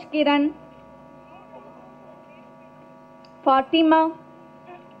 Manoj Kiran, Fatima,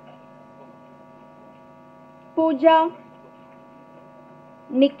 Pooja,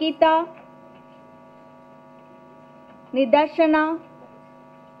 Nikita, Nidarshana,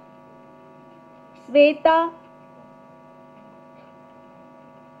 Sweta,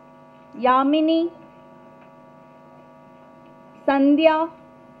 Yamini, Sandhya,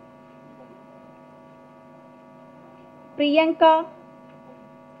 Priyanka,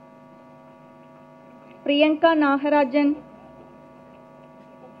 Priyanka Nagarajan,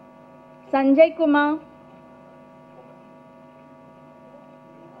 Sanjay Kumar,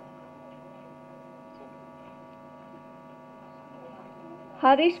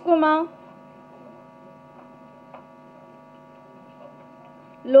 Harish Kumar,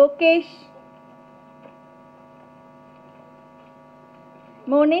 Lokesh,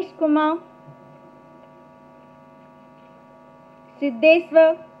 Monish Kumar,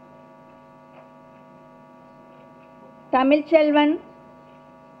 Siddheswar, Tamil Chelvan,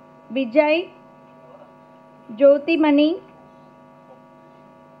 Vijay, Jyoti Mani,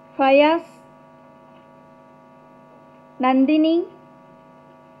 Fayaz, Nandini,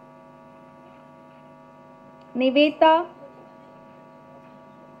 Niveta,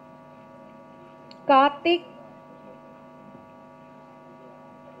 Karthik,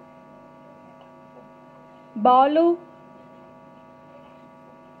 Balu,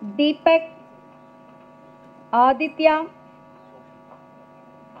 Deepak, Aditya,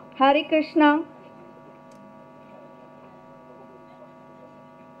 Hari Krishna,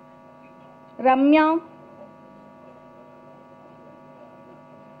 Ramya,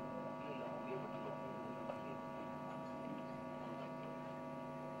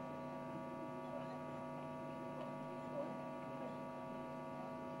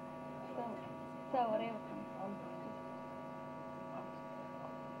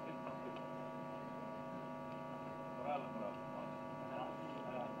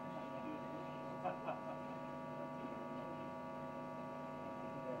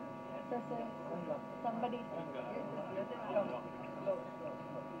 somebody.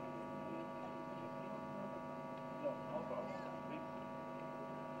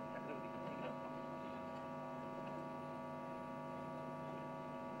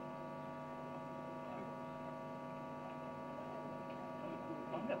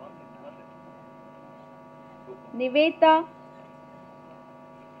 Niveta,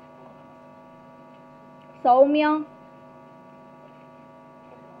 Soumya,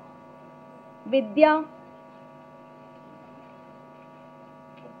 Vidya,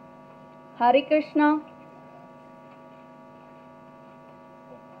 Hari Krishna,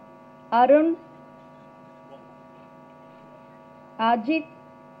 Arun, Ajit,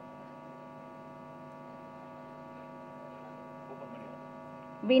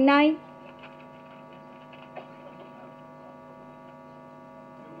 Vinay,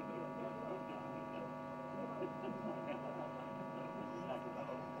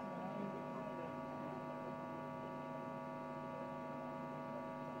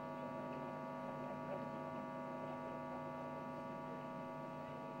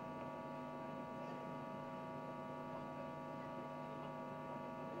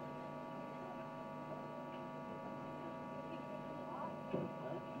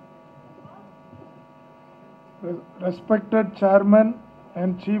 Respected Chairman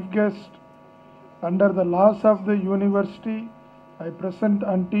and Chief Guest, under the laws of the University, I present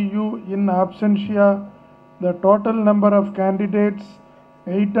unto you in absentia the total number of candidates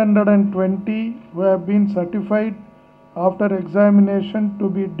 820 who have been certified after examination to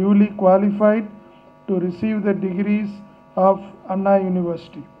be duly qualified to receive the degrees of Anna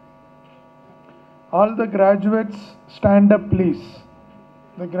University. All the graduates stand up please.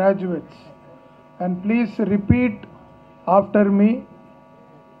 The graduates. And please repeat after me.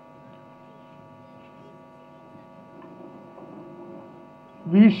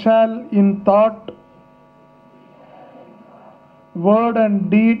 We shall in thought, word and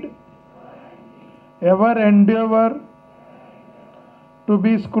deed ever endeavor to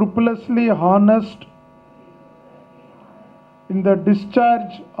be scrupulously honest in the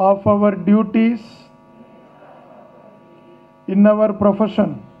discharge of our duties in our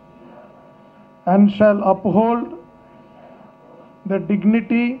profession, and shall uphold the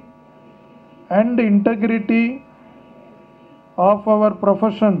dignity and integrity of our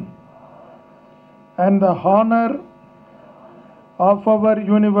profession and the honor of our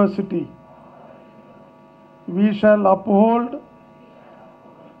university. We shall uphold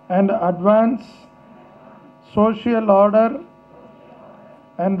and advance social order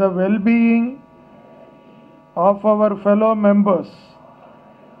and the well-being of our fellow members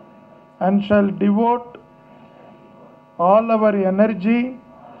and shall devote all our energy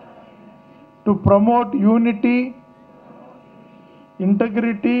to promote unity,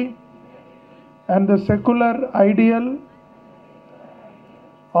 integrity, and the secular ideal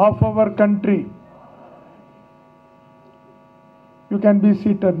of our country. You can be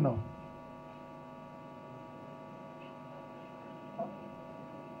seated now.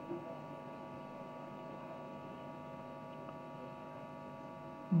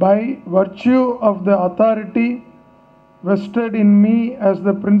 By virtue of the authority vested in me as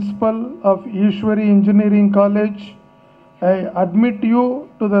the principal of Easwari Engineering College, I admit you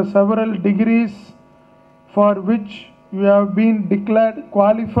to the several degrees for which you have been declared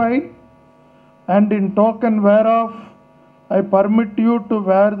qualified, and in token whereof I permit you to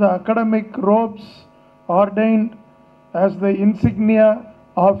wear the academic robes ordained as the insignia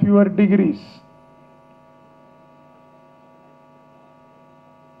of your degrees.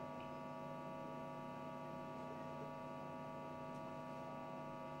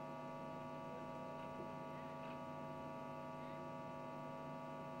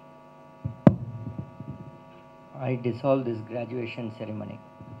 I dissolve this graduation ceremony.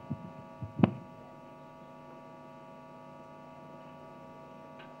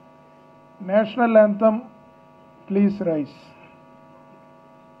 National anthem, please rise.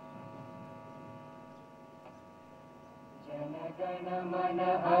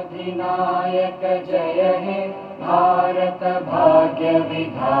 अधिनायक जय हे भारत भाग्य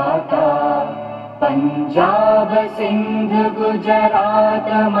विधाता पंजाब सिंध गुजरात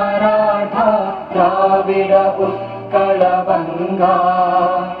मराठा द्राविड़ उत्कल बंगा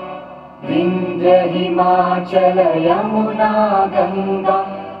विंध्य हिमाचल यमुना गंगा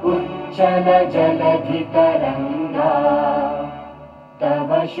उच्चल जलधि तरंगा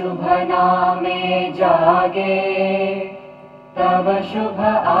तव शुभ नामे जागे तव शुभ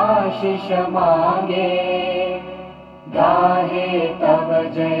आशीष मांगे गाहे तव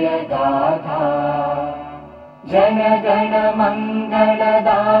जय गाथा जन गण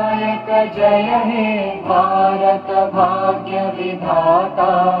मंगलदायक जय हे भारत भाग्य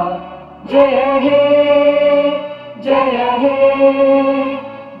विधाता जय हे जय हे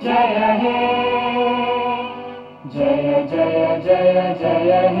जय हे जय जय जय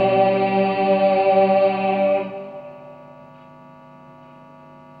जय हे।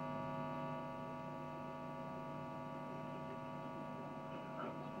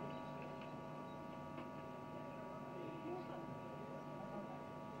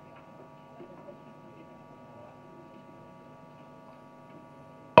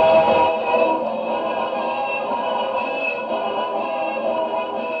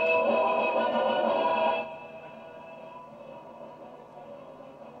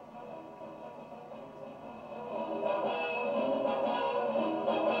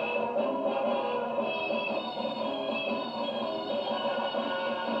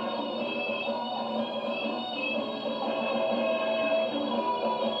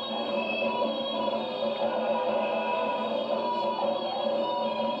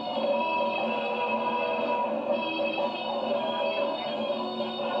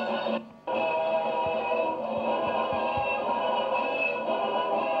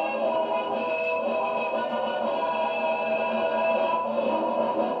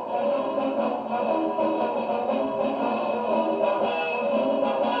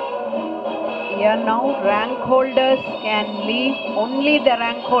 Here now rank holders can leave, only the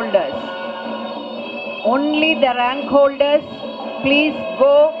rank holders. Only the rank holders, please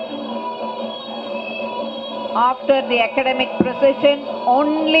go after the academic procession.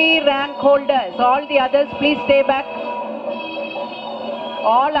 Only rank holders, all the others please stay back.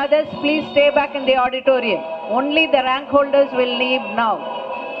 All others please stay back in the auditorium. Only the rank holders will leave now.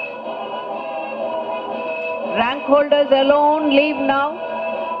 Rank holders alone leave now.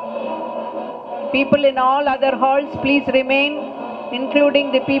 People in all other halls, please remain,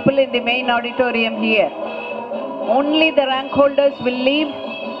 including the people in the main auditorium here. Only the rank holders will leave.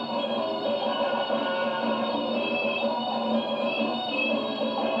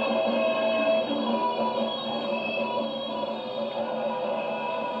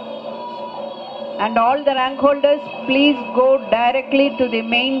 And all the rank holders, please go directly to the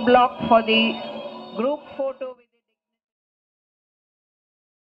main block for the group